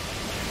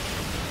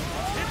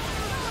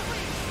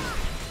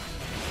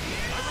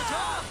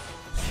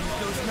 Here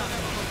goes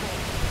nothing.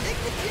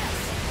 Yes!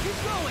 Keep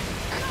going!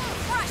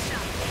 Crush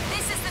 'em.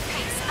 This is the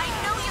pace. I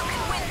know you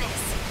can win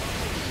this.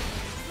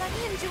 Let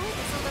me enjoy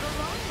this a little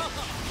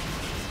longer.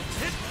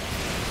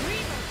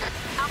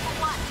 Alpha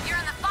 1, you're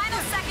in the final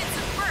seconds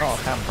of first. Oh,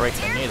 I can't break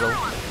the Tear needle.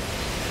 through 'em.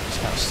 This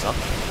kind of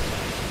sucks.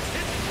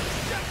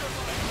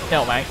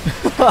 No, man.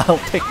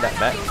 I'll take that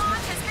back. Origami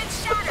bond has been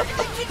shattered.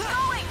 Keep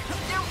going.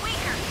 They're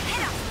weaker.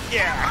 Hit 'em.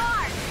 Yeah.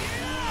 Hard.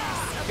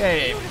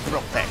 Okay,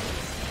 broke that.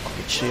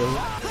 Okay, chill.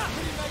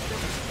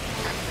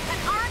 An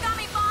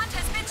origami bond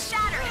has been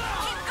shattered.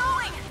 Keep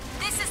going.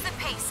 This is the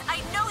pace. I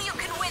know you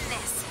can win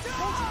this.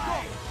 Don't you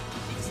go.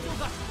 He's still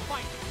got to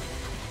fight.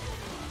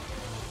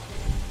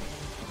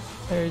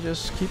 Hey,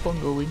 just keep on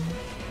going.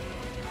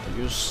 Are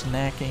you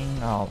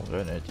snacking? Oh, I'm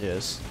gonna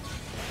just.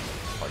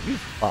 Oh, you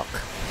fuck.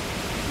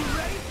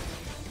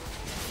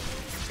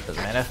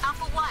 Doesn't matter.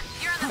 Alpha 1,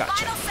 you're in the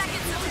Gotcha. final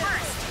seconds of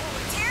first.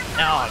 Tear through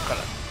Now 'em. I'm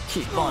gonna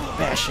keep on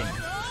bashing.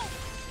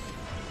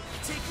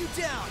 Take you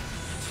down!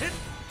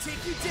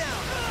 Take you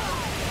down!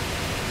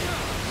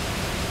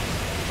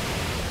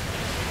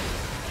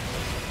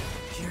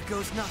 Here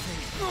goes nothing.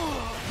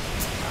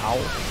 Ow.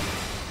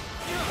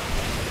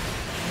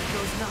 Here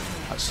goes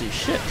nothing. I see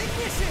shit.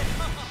 Ignition!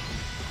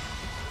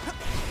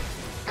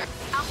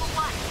 Alpha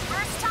 1,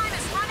 first time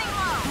is running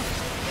low.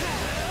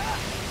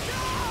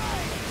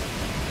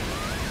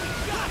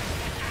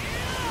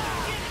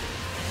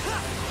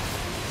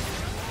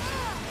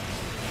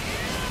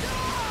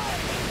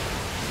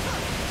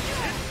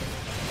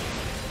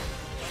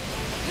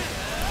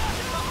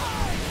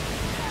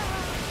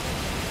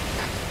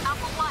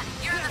 Alpha 1,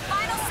 you're in the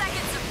final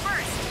seconds of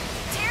first.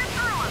 Tear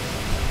through 'em.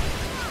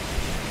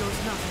 Here goes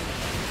nothing.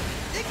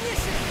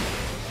 Ignition!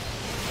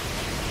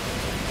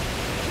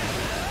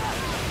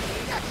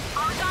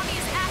 Origami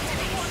is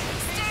activated.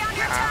 Stay on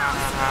your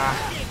toes.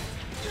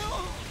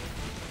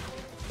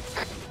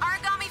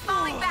 Origami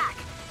falling back.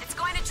 It's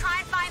going to try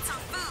and find some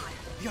food.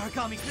 The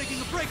Aragami's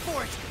making a break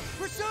for it!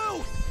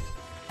 Pursue!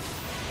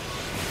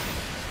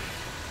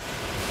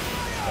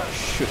 Oh,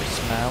 shoot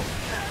its mouth.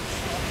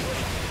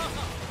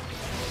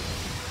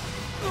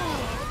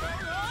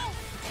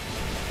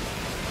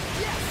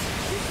 Yes!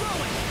 Keep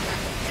going!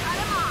 Cut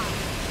him off.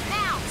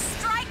 Now,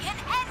 strike and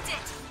end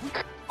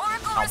it.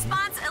 Oracle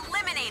response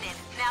eliminated.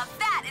 Now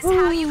that is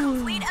how you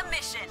complete a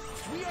mission.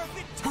 We are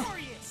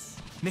victorious!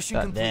 Mission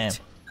God complete. damn.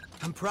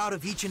 I'm proud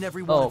of each and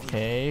every one of you.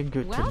 Okay,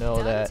 good to Well know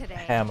done that today.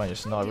 hammer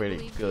is not I do really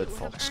believe good you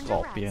for have earned a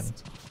Scorpion.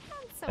 rest.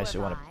 And so Unless you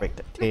have want to I. break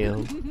the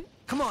tail.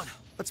 Come on,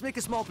 let's make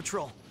a small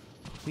patrol.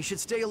 We should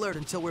stay alert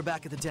until we're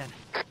back at the den.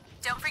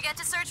 Don't forget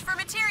to search for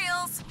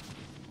materials.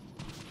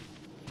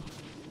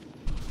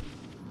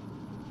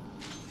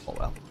 Oh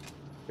well.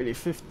 Really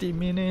 50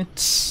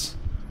 minutes.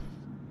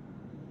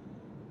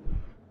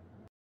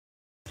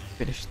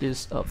 Finish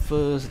this up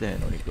first,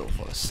 then only go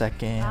for a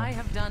second. I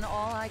have done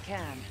all I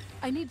can.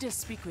 I need to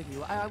speak with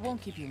you. I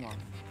won't keep you long.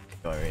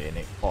 Don't really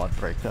need quad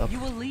breakup. You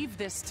will leave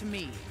this to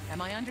me.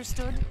 Am I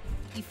understood?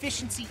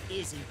 Efficiency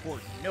is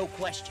important, no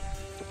question.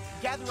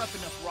 Gather up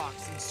enough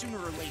rocks, and sooner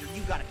or later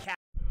you gotta catch.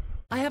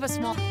 I have a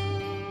small...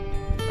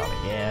 Not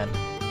again.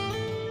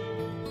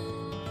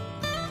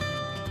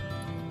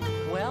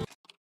 Well...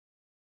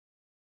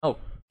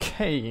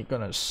 Okay,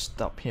 gonna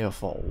stop here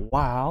for a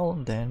while,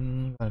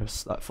 then gonna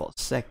start for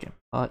a second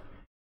part.